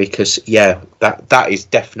thing, because yeah, that is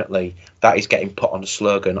getting put on a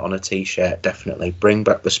slogan on a t-shirt. Definitely, bring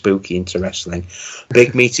back the spooky into wrestling.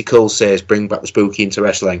 Big Meaty Cool says, bring back the spooky into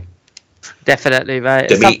wrestling. Definitely, right.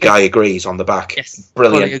 The meat guy agrees on the back. Yes,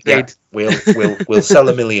 brilliant. Yeah, we'll sell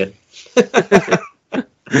 1 million.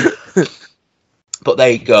 But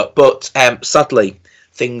there you go. But sadly,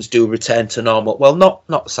 things do return to normal. Well,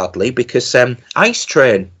 not sadly, because Ice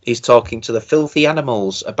Train is talking to the Filthy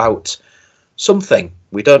Animals about something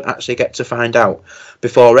we don't actually get to find out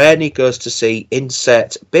before Ernie goes to see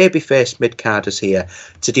insert babyface mid-carders here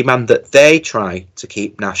to demand that they try to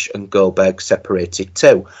keep Nash and Goldberg separated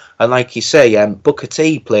too. And like you say, Booker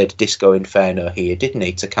T played Disco Inferno here, didn't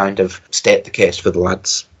he, to kind of state the case for the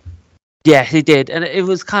lads? Yeah, he did. And it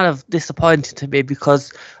was kind of disappointing to me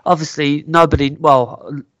because obviously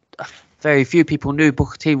very few people knew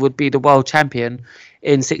Booker T would be the world champion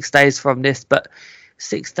in 6 days from this, but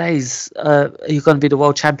 6 days you're going to be the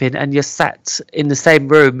world champion and you're sat in the same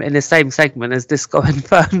room in the same segment as Disco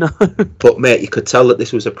Inferno. But mate, you could tell that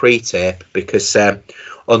this was a pre-tape because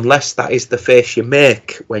unless that is the face you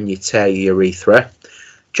make when you tear your urethra,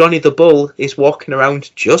 Johnny the Bull is walking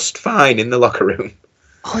around just fine in the locker room.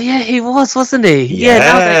 Oh yeah, he was, wasn't he? Yeah.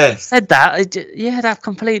 Now that you said that, that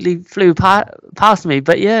completely flew past me.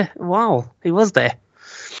 But yeah, wow, he was there.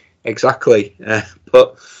 Exactly.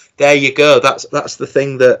 But there you go. That's the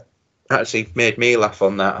thing that actually made me laugh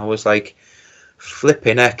on that. I was like,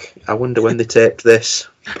 flipping heck, I wonder when they taped this.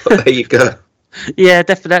 But there you go. Yeah,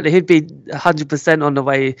 definitely. He'd be 100% on the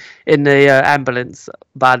way in the ambulance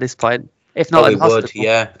by this point. If not in hospital. Would,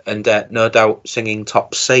 yeah. And no doubt singing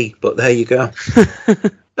Top C. But there you go.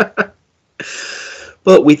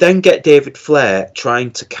 But we then get David Flair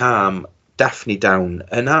trying to calm Daphne down.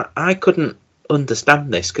 And I couldn't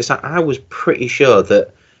understand this because I was pretty sure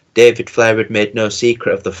that David Flair had made no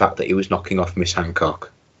secret of the fact that he was knocking off Miss Hancock.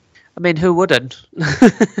 I mean, who wouldn't?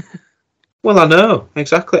 Well, I know,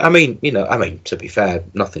 exactly. I mean, to be fair,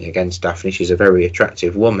 nothing against Daphne. She's a very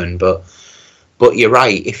attractive woman, but But you're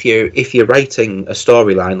right. If you're writing a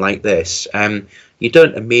storyline like this, you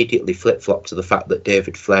don't immediately flip flop to the fact that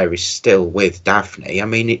David Flair is still with Daphne. I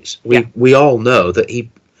mean, we all know that he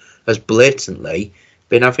has blatantly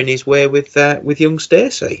been having his way with young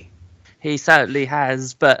Stacey. He certainly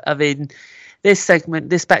has. But I mean, this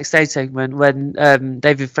backstage segment, when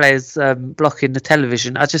David Flair's blocking the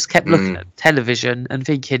television, I just kept looking at the television and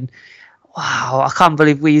thinking, wow, I can't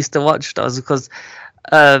believe we used to watch those, because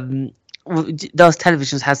those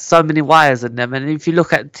televisions has so many wires in them, and if you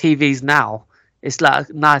look at TVs now, it's like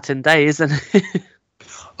night and day, isn't it?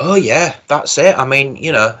 Oh yeah, that's it. I mean,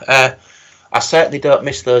 I certainly don't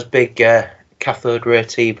miss those big cathode ray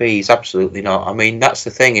TVs. Absolutely not. I mean, that's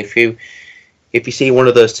the thing. If you see one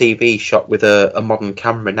of those TVs shot with a modern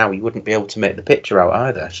camera now, you wouldn't be able to make the picture out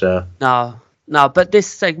either. So no. But this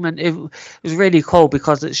segment, it was really cool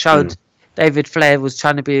because it showed David Flair was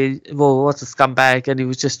trying to be, was a scumbag, and he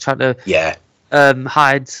was just trying to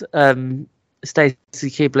hide Stacey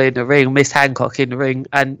Keibler in the ring, Miss Hancock in the ring,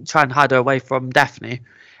 and try and hide her away from Daphne.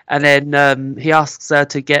 And then he asks her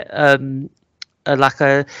to get I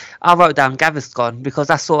wrote down Gaviscon because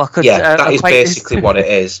that's all I could. Yeah, that is basically what it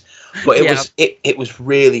is. But it was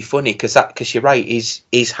really funny because you're right.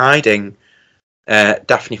 He's hiding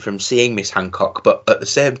Daphne from seeing Miss Hancock, but at the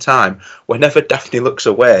same time, whenever Daphne looks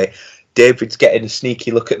away, David's getting a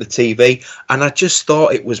sneaky look at the TV, and I just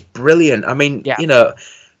thought it was brilliant. I mean,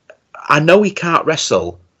 I know he can't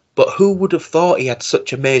wrestle, but who would have thought he had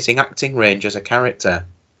such amazing acting range as a character?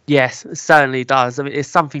 Yes, it certainly does. I mean, it's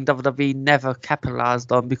something WWE never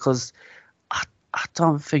capitalised on, because I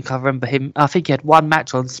don't think I remember him. I think he had one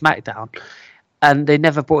match on SmackDown, and they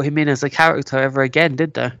never brought him in as a character ever again,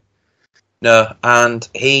 did they? No, and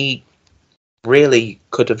he really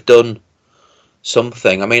could have done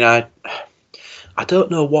something. I mean, I don't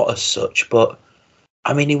know what as such, but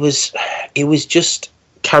I mean, he was just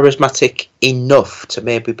charismatic enough to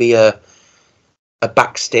maybe be a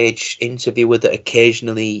backstage interviewer that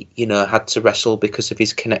occasionally, had to wrestle because of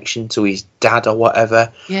his connection to his dad or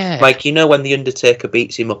whatever. Yeah. Like, when The Undertaker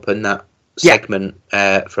beats him up in that segment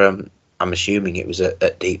from, I'm assuming it was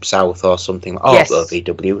at Deep South or something, or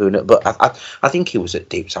VW, who knows, but I think he was at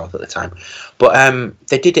Deep South at the time. But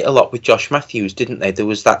they did it a lot with Josh Matthews, didn't they? There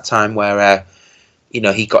was that time where,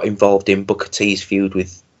 he got involved in Booker T's feud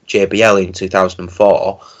with JBL in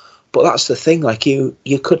 2004. But that's the thing, like, you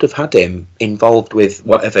could have had him involved with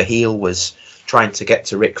whatever heel was trying to get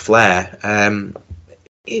to Ric Flair.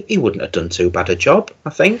 He wouldn't have done too bad a job,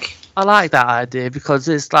 I think. I like that idea because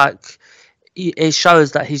it's like, it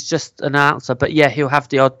shows that he's just an announcer, but he'll have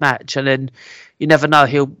the odd match, and then you never know,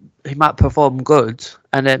 he might perform good,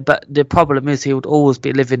 and then, but the problem is he would always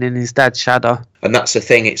be living in his dad's shadow. And that's the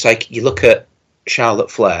thing, it's like, you look at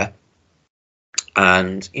Charlotte Flair,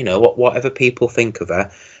 and, whatever people think of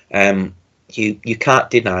her, you can't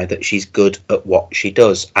deny that she's good at what she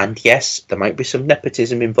does. And yes, there might be some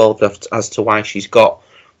nepotism involved as to why she's got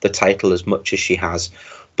the title as much as she has.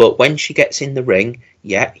 But when she gets in the ring,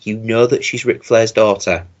 you know that she's Ric Flair's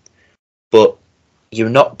daughter. But you're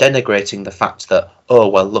not denigrating the fact that, oh,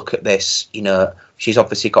 well, look at this, she's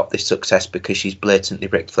obviously got this success because she's blatantly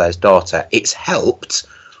Ric Flair's daughter. It's helped,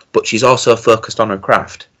 but she's also focused on her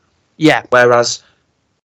craft. Yeah. Whereas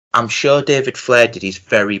I'm sure David Flair did his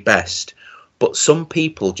very best, but some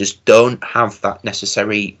people just don't have that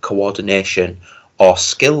necessary coordination or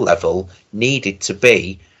skill level needed to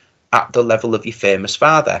be at the level of your famous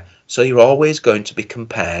father. So you're always going to be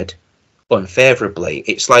compared unfavourably.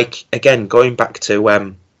 It's like, again, going back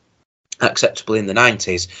to Acceptable in the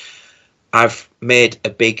 90s, I've made a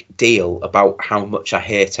big deal about how much I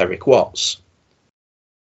hate Eric Watts.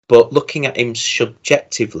 But looking at him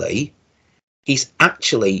subjectively, he's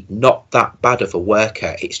actually not that bad of a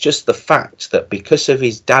worker. It's just the fact that because of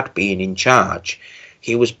his dad being in charge,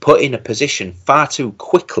 he was put in a position far too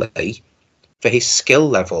quickly for his skill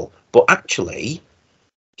level. But actually,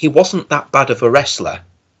 he wasn't that bad of a wrestler.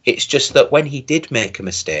 It's just that when he did make a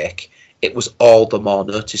mistake, it was all the more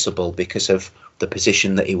noticeable because of the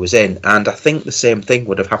position that he was in. And I think the same thing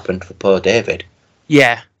would have happened for poor David.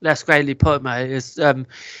 Yeah, that's greatly put, mate.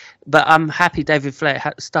 But I'm happy David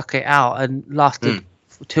Flair stuck it out and lasted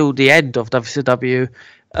till the end of WCW.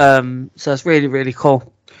 So it's really, really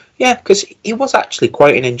cool. Yeah, because he was actually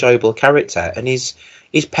quite an enjoyable character. And his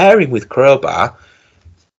pairing with Crowbar,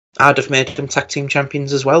 I'd have made them tag team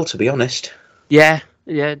champions as well, to be honest. Yeah,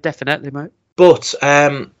 definitely, mate. But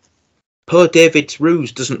poor David's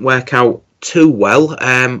ruse doesn't work out too well.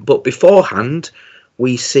 But beforehand,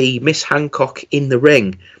 we see Miss Hancock in the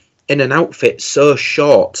ring in an outfit so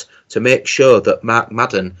short to make sure that Mark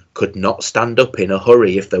Madden could not stand up in a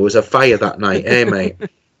hurry if there was a fire that night, eh, mate?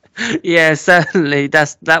 Yeah, certainly.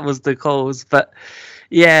 That was the cause. But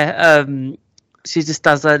yeah, she just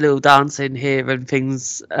does her little dancing here and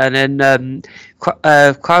things, and then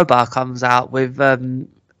Crowbar comes out with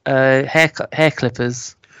hair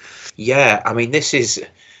clippers. Yeah, I mean, this is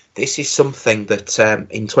something that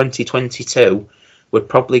in 2022 would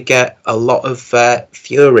probably get a lot of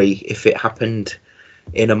fury if it happened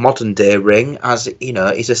in a modern day ring, as you know,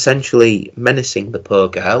 is essentially menacing the poor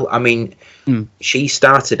girl. I mean, she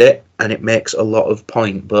started it, and it makes a lot of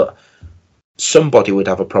point, but somebody would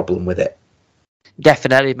have a problem with it.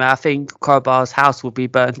 Definitely, man. I think Crowbar's house will be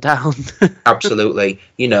burned down. Absolutely.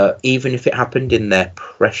 You know, even if it happened in their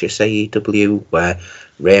precious AEW, where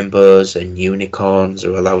rainbows and unicorns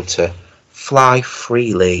are allowed to fly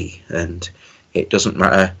freely, and it doesn't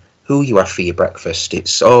matter who you have for your breakfast,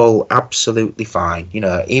 it's all absolutely fine. You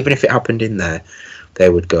know, even if it happened in there, they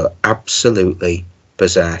would go absolutely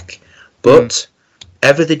berserk. But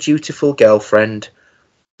ever the dutiful girlfriend,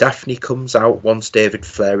 Daphne comes out once David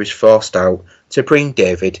Flair is forced out to bring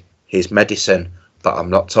David his medicine. But I'm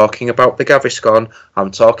not talking about the Gaviscon,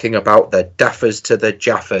 I'm talking about the Daffers to the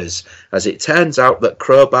Jaffers, as it turns out that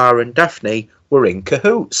Crowbar and Daphne were in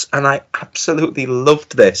cahoots, and I absolutely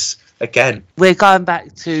loved this. Again, we're going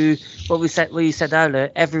back to what you said earlier.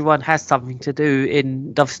 Everyone has something to do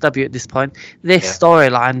in WCW at this point. This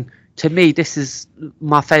storyline, to me, this is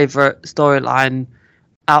my favourite storyline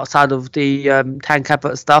outside of the Tank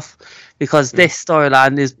Abbott stuff, because this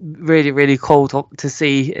storyline is really, really cool to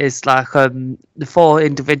see. It's like the four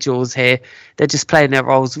individuals here, they're just playing their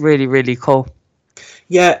roles really, really cool.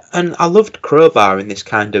 Yeah, and I loved Crowbar in this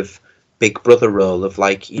kind of big brother role of,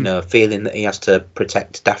 like, you know, feeling that he has to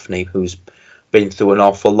protect Daphne, who's been through an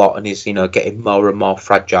awful lot and is, you know, getting more and more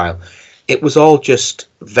fragile. It was all just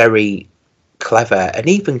very clever, and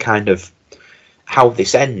even kind of how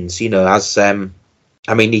this ends, you know, as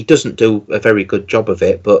I mean, he doesn't do a very good job of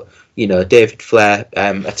it, but, you know, David Flair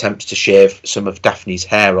attempts to shave some of Daphne's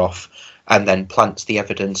hair off and then plants the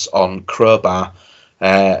evidence on Crowbar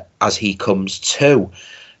as he comes to.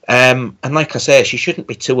 And like I say, she shouldn't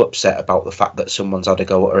be too upset about the fact that someone's had a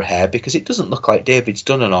go at her hair, because it doesn't look like David's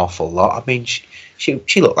done an awful lot. I mean, she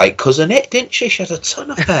looked like Cousin It, didn't she? She had a ton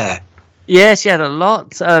of hair. Yeah, she had a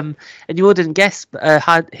lot. And you wouldn't guess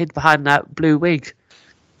hid behind that blue wig.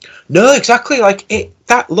 No, exactly. Like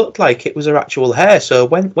that looked like it was her actual hair. So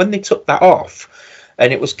when they took that off,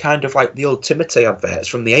 and it was kind of like the old Timothy adverts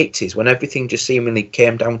from the 80s, when everything just seemingly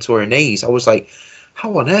came down to her knees, I was like,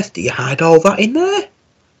 how on earth do you hide all that in there?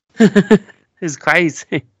 It's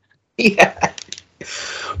crazy. Yeah.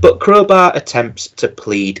 But Crowbar attempts to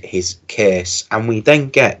plead his case, and we then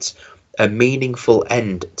get a meaningful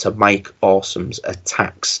end to Mike Awesome's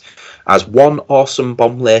attacks, as one awesome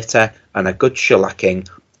bomb later and a good shellacking,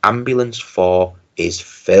 Ambulance 4 is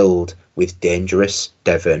filled with Dangerous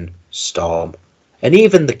Devon Storm. And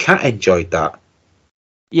even the cat enjoyed that.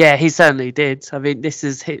 Yeah, he certainly did. I mean,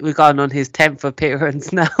 we're going on his 10th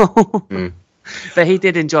appearance now. But he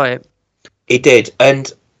did enjoy it. He did.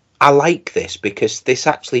 And I like this, because this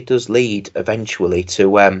actually does lead eventually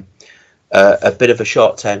to a bit of a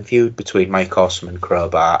short-term feud between Mike Awesome and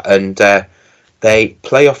Crowbar. And they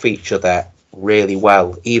play off each other really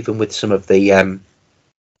well, even with some of the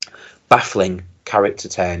baffling character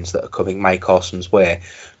turns that are coming Mike Awesome's way.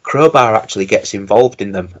 Crowbar actually gets involved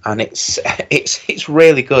in them, and it's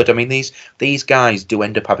really good. I mean, these guys do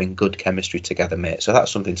end up having good chemistry together, mate, so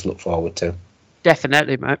that's something to look forward to.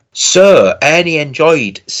 Definitely, mate. So, Ernie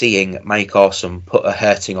enjoyed seeing Mike Awesome put a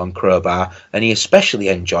hurting on Crowbar, and he especially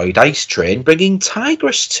enjoyed Ice Train bringing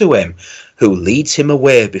Tigress to him, who leads him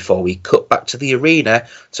away before we cut back to the arena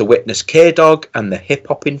to witness K-Dog and the Hip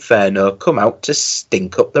Hop Inferno come out to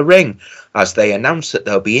stink up the ring, as they announce that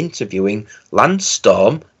they'll be interviewing Lance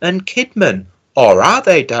Storm and Kidman. Or are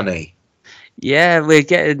they, Danny? Yeah, we're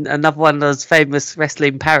getting another one of those famous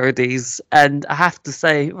wrestling parodies, and I have to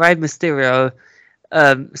say, Rey Mysterio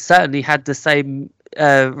certainly had the same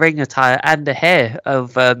ring attire and the hair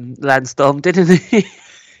of Lance Storm, didn't he?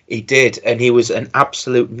 He did, and he was an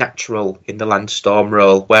absolute natural in the Lance Storm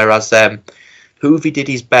role, whereas Hoovy did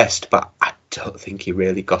his best, but I don't think he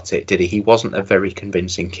really got it, did he? He wasn't a very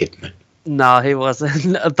convincing Kidman. No, he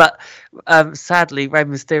wasn't. But sadly, Rey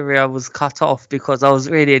Mysterio was cut off, because I was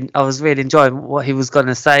really enjoying what he was going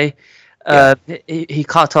to say. He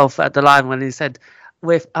cut off at the line when he said,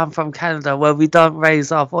 I'm from Canada, where we don't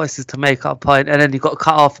raise our voices to make our point, and then he got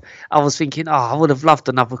cut off. I was thinking, I would have loved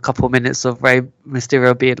another couple of minutes of Rey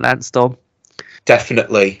Mysterio being Lance Storm.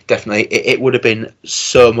 Definitely. It would have been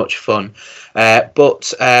so much fun.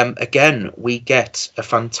 But again, we get a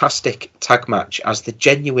fantastic tag match as the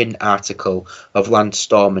Genuine article of Lance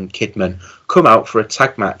Storm and Kidman come out for a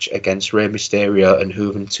tag match against Rey Mysterio and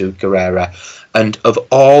Juventud Guerrera. And of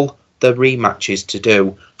all the rematches to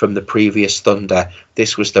do from the previous Thunder,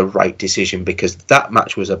 this was the right decision because that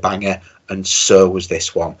match was a banger and so was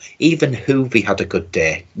this one. Even Hoovy had a good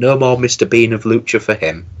day. No more Mr. Bean of Lucha for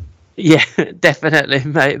him. Yeah, definitely,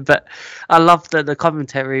 mate. But I love that the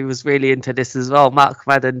commentary was really into this as well. Mark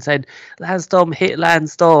Madden said, Lance Storm hit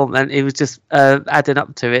Lance Storm, and he was just adding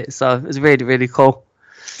up to it. So it was really, really cool.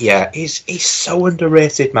 Yeah, he's so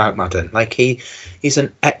underrated, Mark Madden. Like, he's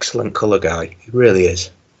an excellent colour guy. He really is.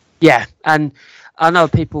 Yeah, and I know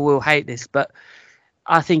people will hate this, but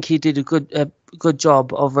I think he did a good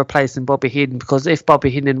job of replacing Bobby Heenan, because if Bobby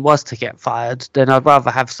Heenan was to get fired, then I'd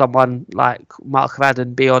rather have someone like Mark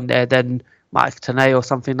Madden be on there than Mike Tenay or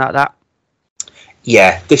something like that.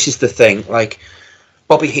 Yeah, this is the thing. Like,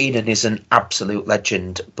 Bobby Heenan is an absolute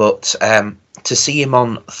legend, but to see him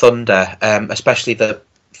on Thunder, especially the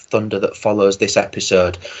Thunder that follows this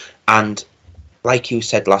episode, and like you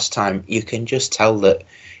said last time, you can just tell that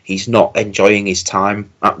he's not enjoying his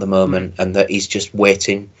time at the moment and that he's just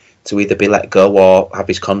waiting to either be let go or have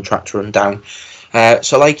his contract run down.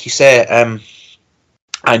 So like you say,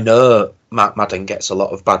 I know Mark Madden gets a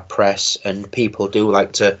lot of bad press and people do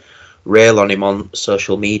like to rail on him on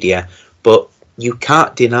social media, but you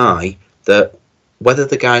can't deny that whether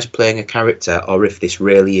the guy's playing a character or if this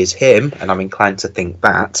really is him, and I'm inclined to think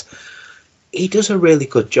that, he does a really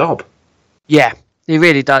good job. Yeah, he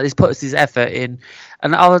really does. He puts his effort in.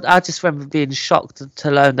 And I just remember being shocked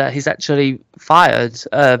to learn that he's actually fired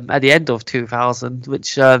at the end of 2000,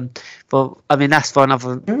 which, well, I mean, that's for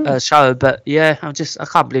another show. But yeah, I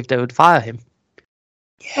can't believe they would fire him.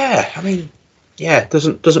 Yeah, I mean, yeah,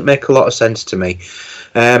 doesn't make a lot of sense to me.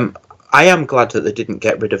 I am glad that they didn't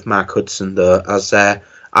get rid of Mark Hudson, though, as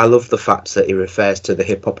I love the fact that he refers to the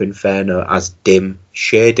Hip Hop Inferno as Dim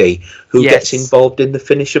Shady, who gets involved in the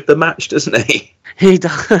finish of the match, doesn't he? He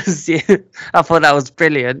does, yeah. I thought that was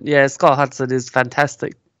brilliant. Yeah, Scott Hudson is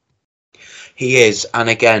fantastic. He is, and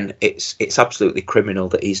again, it's absolutely criminal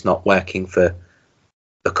that he's not working for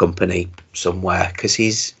a company somewhere, because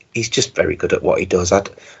he's just very good at what he does.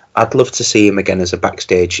 I'd love to see him again as a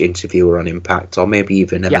backstage interviewer on Impact, or maybe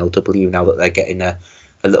even MLW now that they're getting a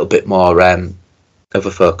little bit more of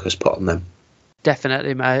a focus put on them.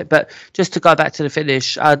 Definitely, mate. But just to go back to the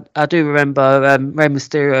finish, I do remember Rey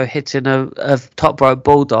Mysterio hitting a top rope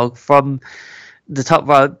bulldog from the top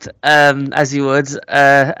rope, as you would,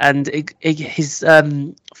 and his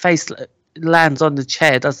face lands on the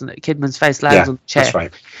chair, doesn't it? Kidman's face lands on the chair. That's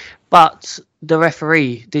right. But the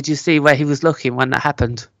referee, did you see where he was looking when that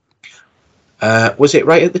happened? Was it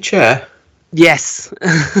right at the chair? Yes.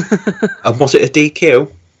 And was it a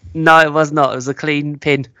DQ? No, it was not. It was a clean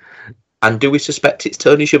pin. And do we suspect it's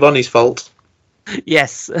Tony Schiavone's fault?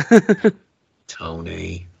 Yes.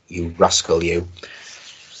 Tony, you rascal, you.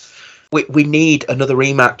 We need another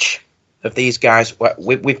rematch of these guys.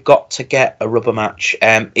 We've got to get a rubber match.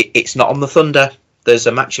 It's not on the Thunder. There's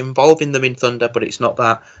a match involving them in Thunder, but it's not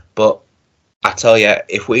that. But I tell you,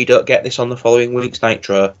 if we don't get this on the following week's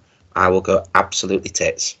Nitro, I will go absolutely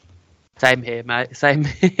tits. Same here, mate. Same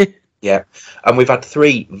here. Yeah, and we've had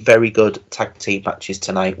 3 very good tag team matches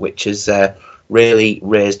tonight, which has really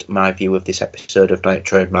raised my view of this episode of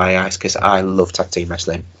Nitro in my eyes, because I love tag team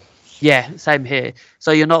wrestling. Yeah, same here.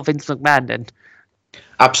 So you're not Vince McMahon then?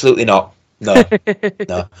 Absolutely not. No,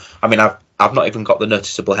 no. I mean, I've not even got the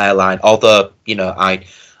noticeable hairline. Although, you know,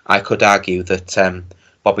 I could argue that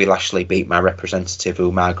Bobby Lashley beat my representative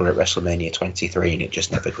Umaga at WrestleMania 23, and it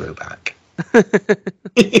just never grew back.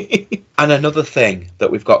 And another thing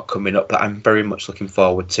that we've got coming up that I'm very much looking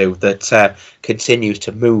forward to, that continues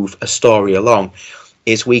to move a story along,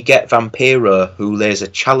 is we get Vampiro, who lays a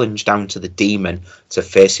challenge down to the Demon to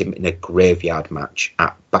face him in a graveyard match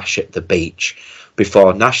at Bash at the Beach,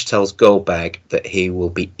 before Nash tells Goldberg that he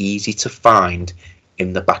will be easy to find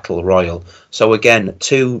in the Battle Royal. So again,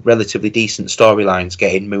 2 relatively decent storylines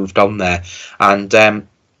getting moved on there. And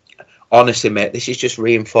honestly, mate, this is just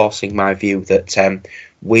reinforcing my view that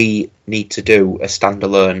we need to do a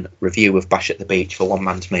standalone review of Bash at the Beach for One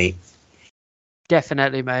Man's Meat.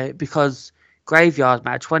 Definitely, mate, because graveyard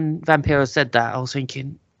match, when Vampiro said that, I was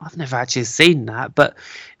thinking, I've never actually seen that, but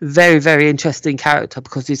very, very interesting character,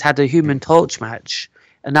 because he's had a Human Torch match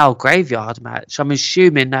and now a graveyard match. I'm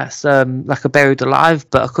assuming that's like a Buried Alive,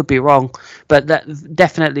 but I could be wrong. But that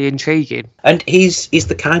definitely intriguing. And he's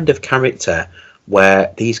the kind of character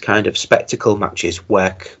where these kind of spectacle matches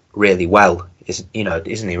work really well, isn't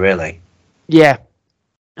he? Really? Yeah.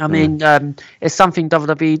 I mean, it's something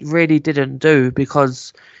WWE really didn't do,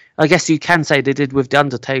 because I guess you can say they did with The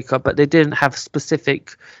Undertaker, but they didn't have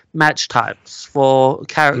specific match types for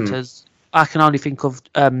characters. I can only think of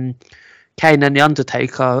Kane and The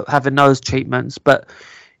Undertaker having those treatments, but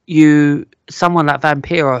someone like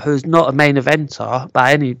Vampiro, who's not a main eventer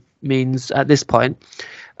by any means at this point,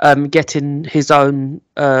 getting his own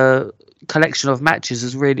collection of matches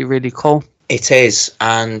is really, really cool. It is,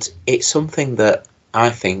 and it's something that I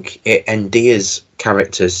think it endears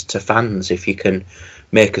characters to fans if you can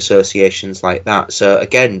make associations like that. So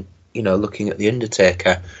again, looking at The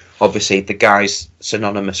Undertaker, obviously the guy's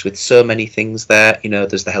synonymous with so many things there.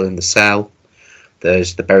 There's the Hell in the Cell,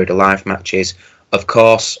 there's the Buried Alive matches. Of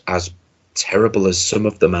course, as terrible as some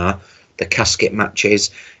of them are, the casket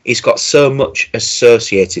matches. He's got so much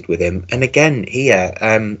associated with him. And again, here,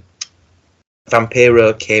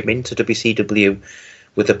 Vampiro came into WCW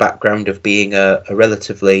with the background of being a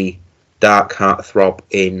relatively dark heartthrob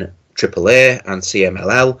in AAA and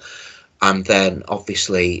CMLL. And then,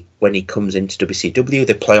 obviously, when he comes into WCW,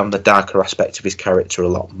 they play on the darker aspect of his character a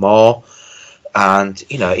lot more. And,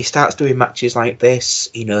 he starts doing matches like this.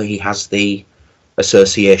 He has the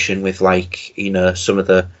association with, some of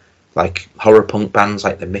the, horror punk bands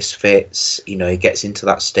like the Misfits. He gets into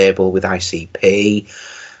that stable with ICP.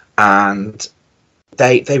 And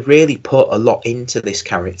they really put a lot into this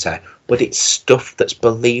character, but it's stuff that's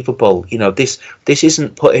believable. This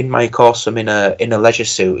isn't putting Mike Awesome in a leisure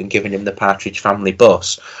suit and giving him the Partridge Family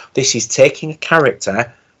bus. This is taking a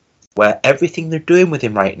character where everything they're doing with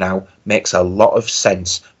him right now makes a lot of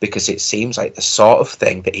sense, because it seems like the sort of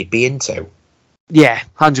thing that he'd be into. Yeah,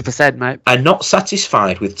 100%, mate. And not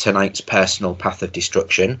satisfied with tonight's personal path of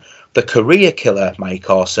destruction, the career killer Mike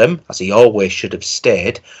Awesome, as he always should have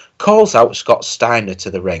stayed, calls out Scott Steiner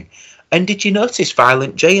to the ring. And did you notice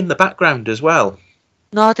Violent J in the background as well?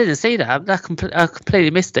 No, I didn't see that. I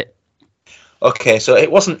completely missed it. Okay, so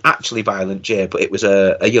it wasn't actually Violent J, but it was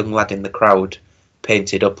a young lad in the crowd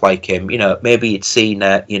painted up like him. Maybe he'd seen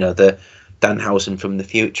the Danhausen from the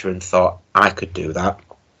future and thought, I could do that.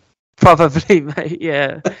 Probably, mate,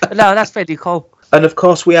 yeah. No, that's pretty cool. And of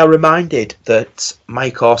course, we are reminded that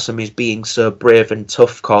Mike Awesome is being so brave and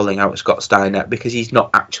tough calling out Scott Steiner because he's not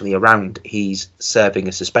actually around. He's serving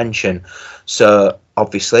a suspension. So,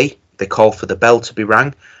 obviously, they call for the bell to be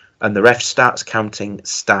rang, and the ref starts counting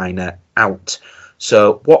Steiner out.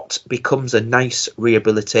 So, what becomes a nice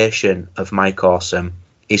rehabilitation of Mike Awesome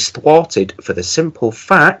is thwarted for the simple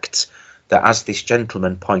fact that, as this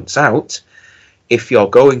gentleman points out, if you're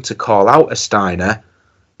going to call out a Steiner,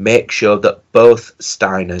 make sure that both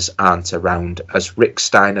Steiners aren't around, as Rick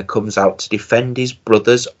Steiner comes out to defend his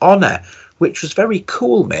brother's honour, which was very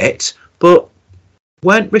cool, mate. But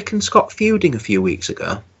weren't Rick and Scott feuding a few weeks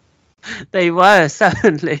ago? They were,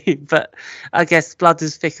 certainly, but I guess blood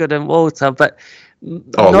is thicker than water. But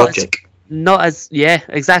logic. Not as, yeah,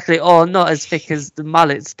 exactly, or not as thick as the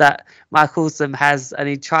mullets that Mike Awesome has, and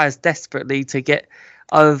he tries desperately to get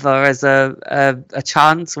over as a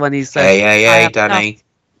chance when he says, Hey, Danny,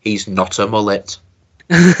 he's not a mullet.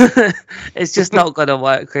 It's just not going to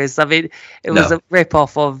work, Chris. I mean, it was a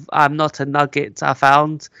rip-off of I'm Not a Nugget, I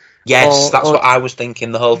found. Yes, that's what I was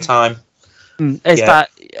thinking the whole time. That,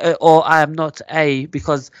 or I Am Not A,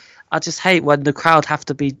 because I just hate when the crowd have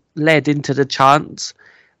to be led into the chant,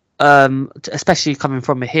 especially coming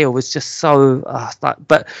from a heel. It's just so...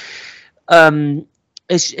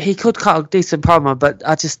 he could cut a decent promo, but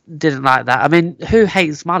I just didn't like that. I mean, who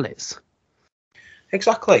hates mullets?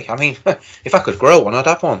 Exactly. I mean, if I could grow one, I'd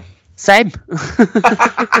have one. Same.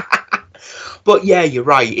 But yeah, you're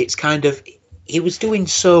right. It's kind of... He was doing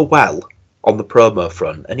so well on the promo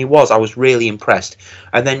front, and I was really impressed.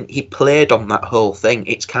 And then he played on that whole thing.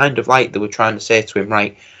 It's kind of like they were trying to say to him,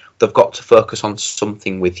 right, they've got to focus on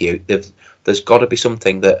something with you. There's got to be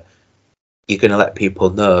something that you're going to let people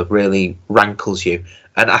know really rankles you.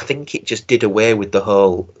 And I think it just did away with the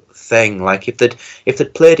whole thing. Like, if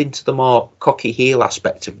they'd played into the more cocky heel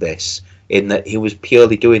aspect of this, in that he was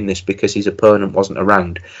purely doing this because his opponent wasn't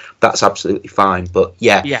around, that's absolutely fine. But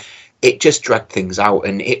yeah, it just dragged things out,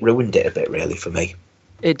 and it ruined it a bit, really, for me.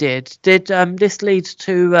 It did. Did this lead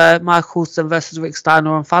to Mike Awesome versus Rick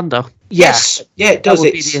Steiner on Thunder? Yes. Yeah, it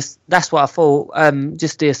does. That's what I thought.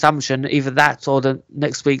 Just the assumption, either that or the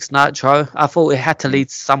next week's Nitro. I thought it had to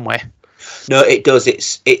lead somewhere. No, it does.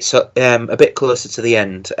 It's a bit closer to the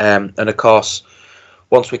end, and of course,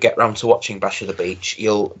 once we get round to watching Bash of the Beach,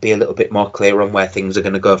 you'll be a little bit more clear on where things are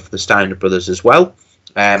going to go for the Steiner brothers as well.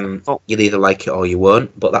 You'll either like it or you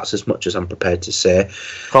won't, but that's as much as I'm prepared to say.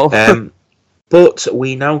 Cool. But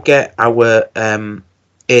we now get our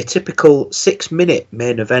atypical 6-minute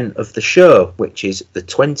main event of the show, which is the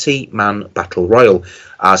 20-man Battle Royal,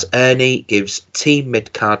 as Ernie gives Team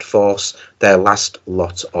Midcard Force their last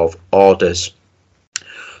lot of orders.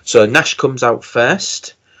 So Nash comes out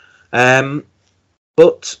first,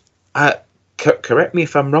 but correct me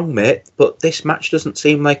if I'm wrong, mate, but this match doesn't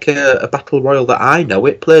seem like a Battle Royal that I know.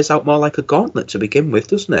 It plays out more like a gauntlet to begin with,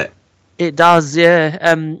 doesn't it? It does,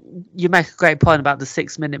 yeah. You make a great point about the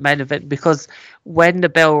 6-minute main event, because when the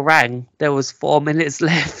bell rang, there was 4 minutes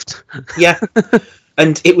left. Yeah,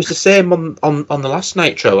 and it was the same on the last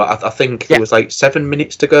Nitro. I think there was like 7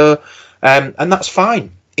 minutes to go, and that's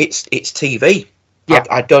fine. It's TV. Yeah.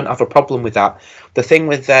 I don't have a problem with that. The thing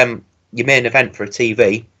with your main event for a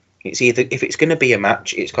TV, it's either, if it's going to be a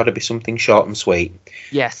match, it's got to be something short and sweet.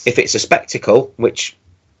 Yes. If it's a spectacle, which,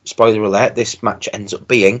 spoiler alert, this match ends up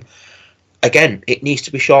being, again, it needs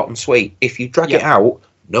to be short and sweet. If you drag it out,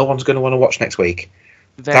 no one's going to want to watch next week.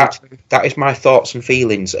 Very true. That is my thoughts and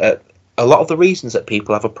feelings. A lot of the reasons that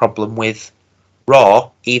people have a problem with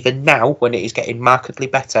Raw, even now when it is getting markedly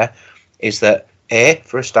better, is that A,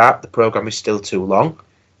 for a start, the programme is still too long.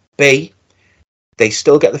 B, they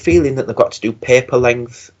still get the feeling that they've got to do pay-per-view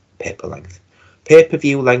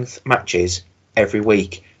length matches every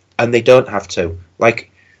week, and they don't have to.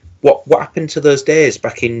 Like, what happened to those days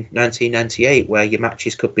back in 1998 where your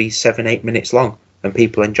matches could be 7-8 minutes long and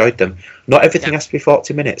people enjoyed them? Not everything has to be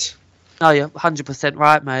 40 minutes. No, you're 100%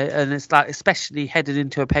 right, mate. And it's like, especially headed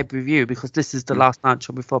into a pay-per-view, because this is the last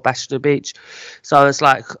Nitro before Bash at the Beach. So it's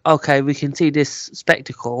like, okay, we can see this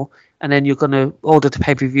spectacle, and then you're going to order the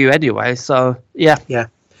pay-per-view anyway. So, yeah. Yeah.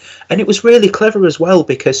 And it was really clever as well,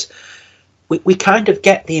 because we kind of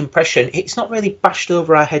get the impression, it's not really bashed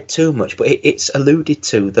over our head too much, but it's alluded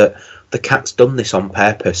to that the Cat's done this on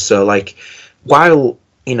purpose. So, like, while,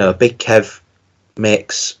 Big Kev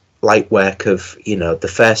makes light work of,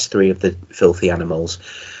 the first 3 of the filthy animals,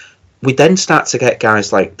 we then start to get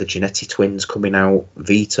guys like the Jannetty twins coming out,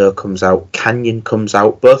 Vito comes out, Canyon comes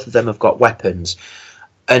out, both of them have got weapons,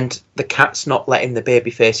 and the Cat's not letting the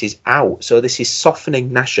baby faces out. So this is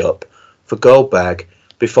softening Nash up for Goldberg,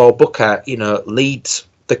 before Booker, leads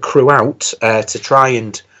the crew out to try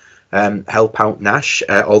and help out Nash,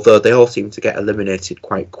 although they all seem to get eliminated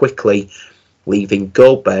quite quickly, leaving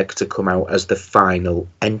Goldberg to come out as the final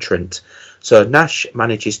entrant. So Nash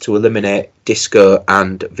manages to eliminate Disco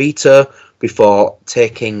and Vito before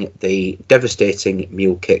taking the devastating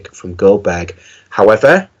mule kick from Goldberg.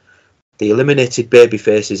 However, the eliminated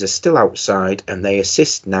babyfaces are still outside, and they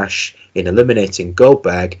assist Nash in eliminating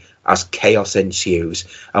Goldberg as chaos ensues.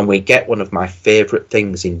 And we get one of my favourite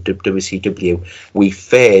things in WCW. We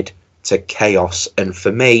fade to chaos. And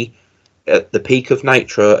for me, at the peak of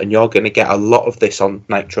Nitro, and you're going to get a lot of this on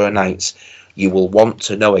Nitro nights, you will want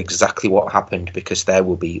to know exactly what happened, because there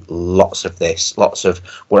will be lots of this. Lots of,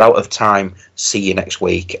 we're out of time, see you next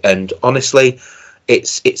week. And honestly,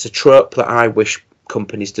 it's a trope that I wish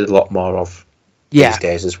companies did a lot more of these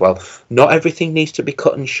days as well. Not everything needs to be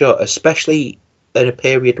cut and shut, especially in a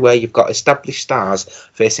period where you've got established stars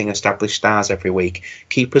facing established stars every week.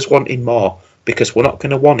 Keep us wanting more, because we're not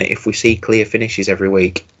going to want it if we see clear finishes every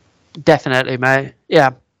week. Definitely, mate.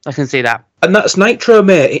 Yeah, I can see that. And that's Nitro,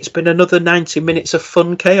 mate. It's been another 90 minutes of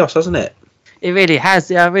fun chaos, hasn't it? It really has.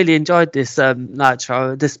 Yeah, I really enjoyed this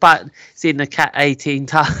Nitro, despite seeing the Cat 18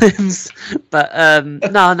 times. But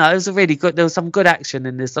no, it was a really good. There was some good action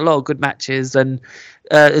in this. A lot of good matches, and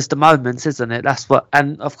it's the moments, isn't it? That's what.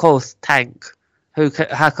 And of course, Tank.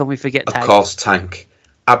 How can we forget Tank? Of course, Tank.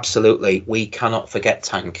 Absolutely, we cannot forget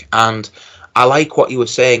Tank. And I like what you were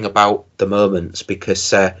saying about the moments,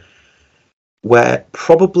 because we're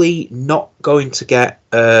probably not going to get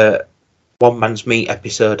One Man's Meat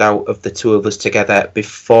episode out of the two of us together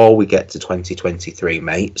before we get to 2023,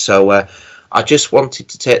 mate. So I just wanted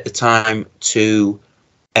to take the time to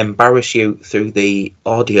embarrass you through the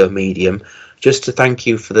audio medium, just to thank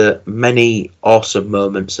you for the many awesome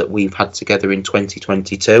moments that we've had together in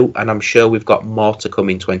 2022, and I'm sure we've got more to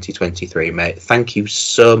come in 2023, mate. Thank you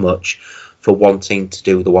so much for wanting to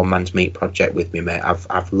do the One Man's Meat project with me, mate.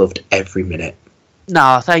 I've loved every minute.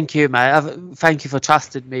 No, thank you, mate. Thank you for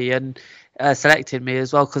trusting me and selecting me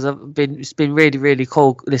as well, because it's been really, really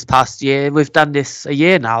cool this past year. We've done this a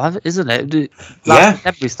year now, isn't it? Last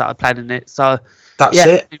December we started planning it, so that's it.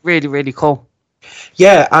 It's been really, really cool.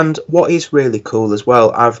 Yeah, and what is really cool as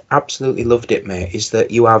well, I've absolutely loved it, mate, is that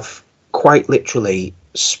you have quite literally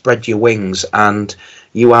spread your wings and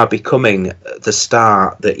you are becoming the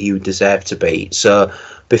star that you deserve to be. So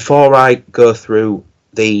before I go through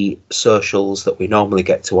the socials that we normally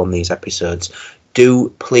get to on these episodes, do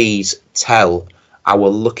please tell our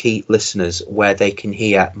lucky listeners where they can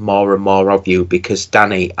hear more and more of you? Because,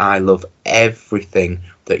 Danny, I love everything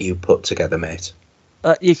that you put together, mate.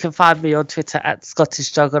 You can find me on Twitter at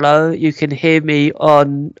Scottish Juggalo. You can hear me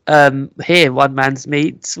on One Man's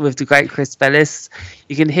Meat with the great Chris Bellis.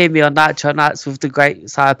 You can hear me on Nitro Nights with the great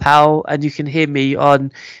Sia Powell, and you can hear me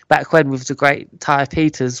on Back When with the great Ty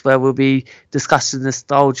Peters, where we'll be discussing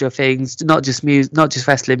nostalgia things, not just music, not just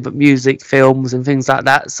wrestling, but music, films, and things like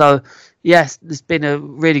that. So, yes, it's been a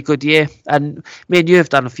really good year, and me and you have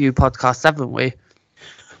done a few podcasts, haven't we?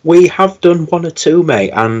 We have done one or two, mate,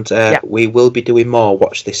 and we will be doing more.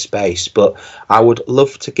 Watch this space. But I would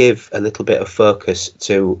love to give a little bit of focus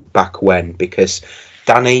to Back When, because,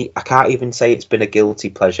 Danny, I can't even say it's been a guilty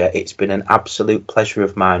pleasure. It's been an absolute pleasure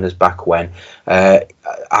of mine as Back When.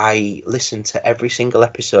 I listen to every single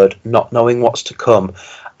episode not knowing what's to come,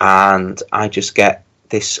 and I just get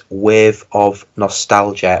this wave of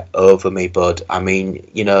nostalgia over me, bud. I mean,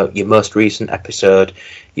 you know, your most recent episode,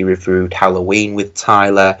 you reviewed Halloween with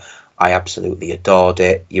Tyler. I absolutely adored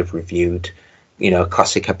it. You've reviewed, you know,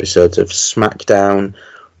 classic episodes of SmackDown,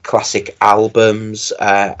 classic albums,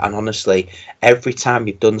 and honestly, every time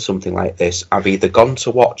you've done something like this, I've either gone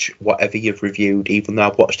to watch whatever you've reviewed, even though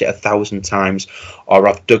I've watched it 1,000 times, or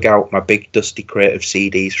I've dug out my big dusty crate of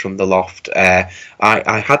CDs from the loft. I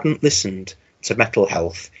hadn't listened to Metal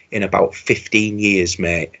Health in about 15 years,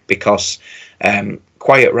 mate, because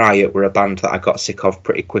Quiet Riot were a band that I got sick of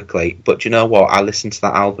pretty quickly. But you know what? I listened to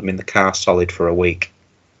that album in the car solid for a week.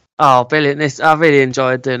 Oh, brilliant. I really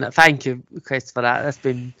enjoyed doing it. Thank you, Chris, for that. That's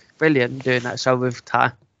been brilliant doing that show with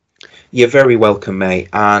Ty. You're very welcome, mate.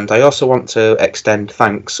 And I also want to extend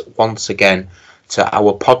thanks once again to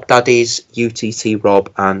our pod daddies, UTT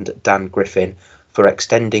Rob and Dan Griffin, for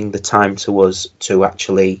extending the time to us to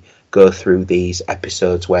actually go through these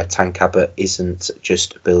episodes where Tank Abbott isn't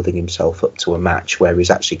just building himself up to a match, where he's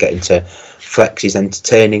actually getting to flex his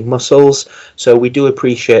entertaining muscles. So we do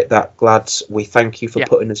appreciate that, lads. We thank you for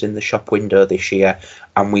putting us in the shop window this year,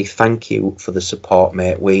 and we thank you for the support,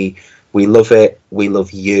 mate. We love it. We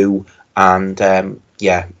love you. And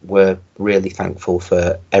we're really thankful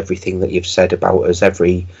for everything that you've said about us,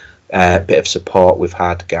 every bit of support we've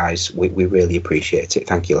had, guys. We really appreciate it.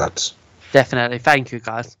 Thank you, lads. Definitely. Thank you,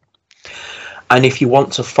 guys. And if you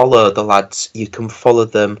want to follow the lads, you can follow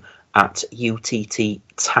them at UTT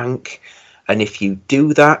Tank. And if you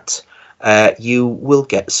do that, you will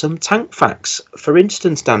get some Tank facts. For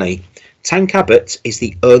instance, Danny, Tank Abbott is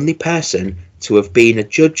the only person to have been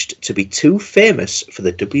adjudged to be too famous for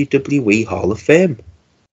the WWE Hall of Fame.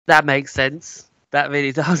 That makes sense. That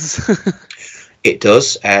really does. It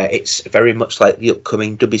does. It's very much like the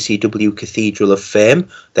upcoming WCW Cathedral of Fame.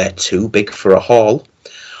 They're too big for a hall.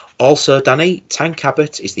 Also, Danny, Tank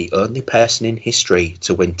Abbott is the only person in history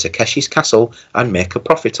to win Takeshi's Castle and make a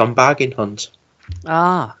profit on Bargain Hunt.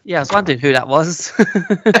 Ah, yeah, I was wondering who that was.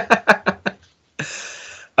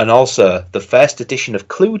 And also, the first edition of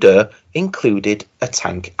Cluedo included a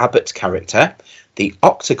Tank Abbott character, the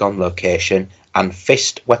Octagon location, and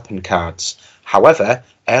fist weapon cards. However,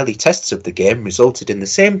 early tests of the game resulted in the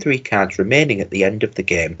same 3 cards remaining at the end of the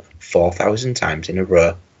game 4,000 times in a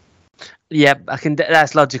row. Yeah,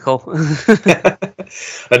 that's logical.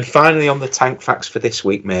 And finally, on the Tank facts for this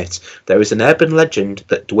week, mate, there is an urban legend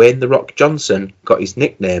that Dwayne "The Rock" Johnson got his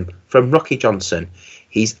nickname from Rocky Johnson.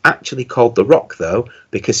 He's actually called The Rock, though,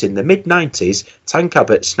 because in the mid-90s, Tank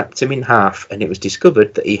Abbott snapped him in half, and it was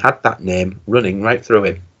discovered that he had that name running right through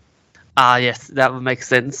him. Ah, yes, that would make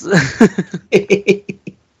sense.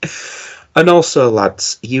 And also,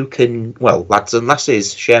 lads, you can, well, lads and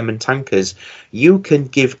lasses, Sherman Tankers, you can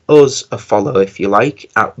give us a follow if you like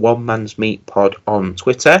at One Man's Meat Pod on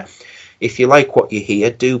Twitter. If you like what you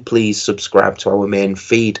hear, do please subscribe to our main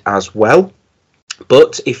feed as well.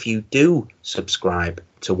 But if you do subscribe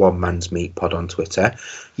to One Man's Meat Pod on Twitter,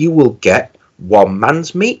 you will get One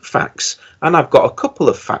Man's Meat facts. And I've got a couple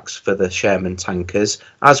of facts for the Sherman Tankers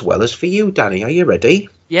as well as for you, Danny. Are you ready?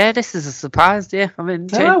 Yeah, this is a surprise, yeah. I mean,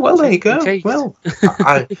 well, there you go. Well,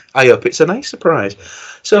 I hope it's a nice surprise.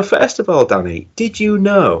 So, first of all, Danny, did you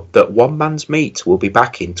know that One Man's Meat will be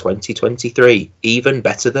back in 2023, even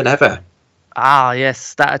better than ever? Ah,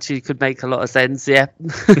 yes, that actually could make a lot of sense, yeah.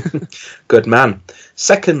 Good man.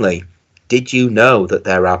 Secondly, did you know that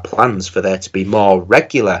there are plans for there to be more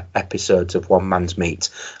regular episodes of One Man's Meat,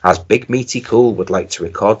 as Big Meaty Cool would like to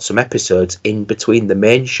record some episodes in between the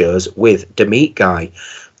main shows with The Meat Guy?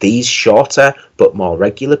 These shorter but more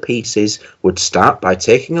regular pieces would start by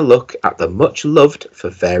taking a look at the much-loved, for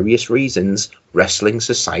various reasons, Wrestling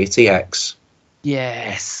Society X.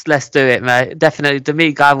 Yes, let's do it, mate. Definitely, The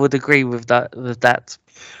Meat Guy would agree with that.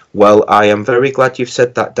 Well, I am very glad you've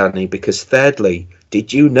said that, Danny, because thirdly,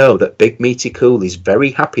 did you know that Big Meaty Cool is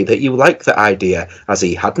very happy that you like the idea, as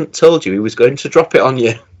he hadn't told you he was going to drop it on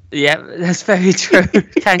you? Yeah, that's very true.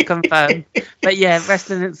 Can confirm. But yeah,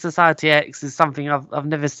 Wrestling at Society X is something I've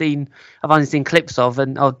never seen. I've only seen clips of,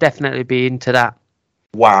 and I'll definitely be into that.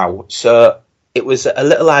 Wow. So it was a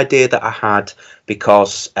little idea that I had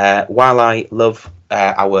because while I love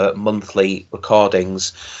our monthly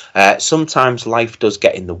recordings, sometimes life does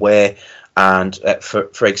get in the way. And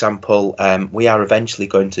for example, we are eventually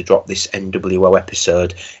going to drop this NWO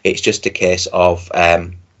episode. It's just a case of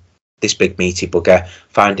this big meaty bugger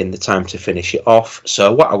finding the time to finish it off.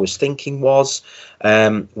 So what I was thinking was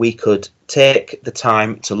we could take the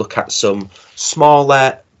time to look at some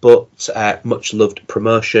smaller but much loved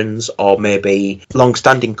promotions, or maybe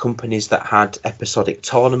long-standing companies that had episodic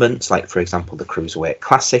tournaments, like for example the Cruiserweight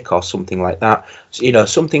Classic or something like that. So, you know,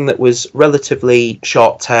 something that was relatively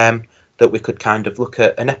short-term, that we could kind of look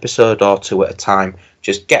at an episode or two at a time,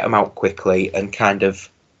 just get them out quickly, and kind of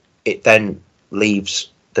it then leaves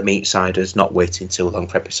the meat-siders not waiting too long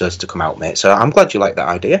for episodes to come out, mate. So I'm glad you like that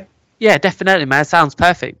idea. Yeah, definitely, man. Sounds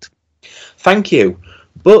perfect. Thank you.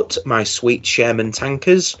 But, my sweet Sherman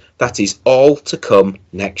tankers, that is all to come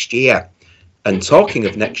next year. And talking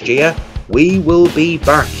of next year, we will be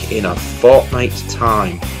back in a fortnight's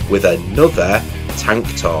time with another Tank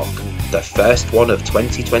Talk, the first one of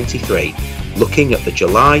 2023, looking at the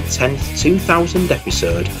July 10th, 2000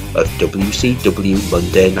 episode of WCW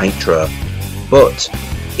Monday Nitro. But,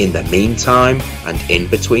 in the meantime and in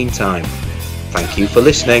between time, thank you for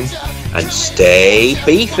listening, and stay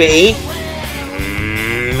beefy,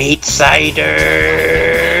 Meat Cider!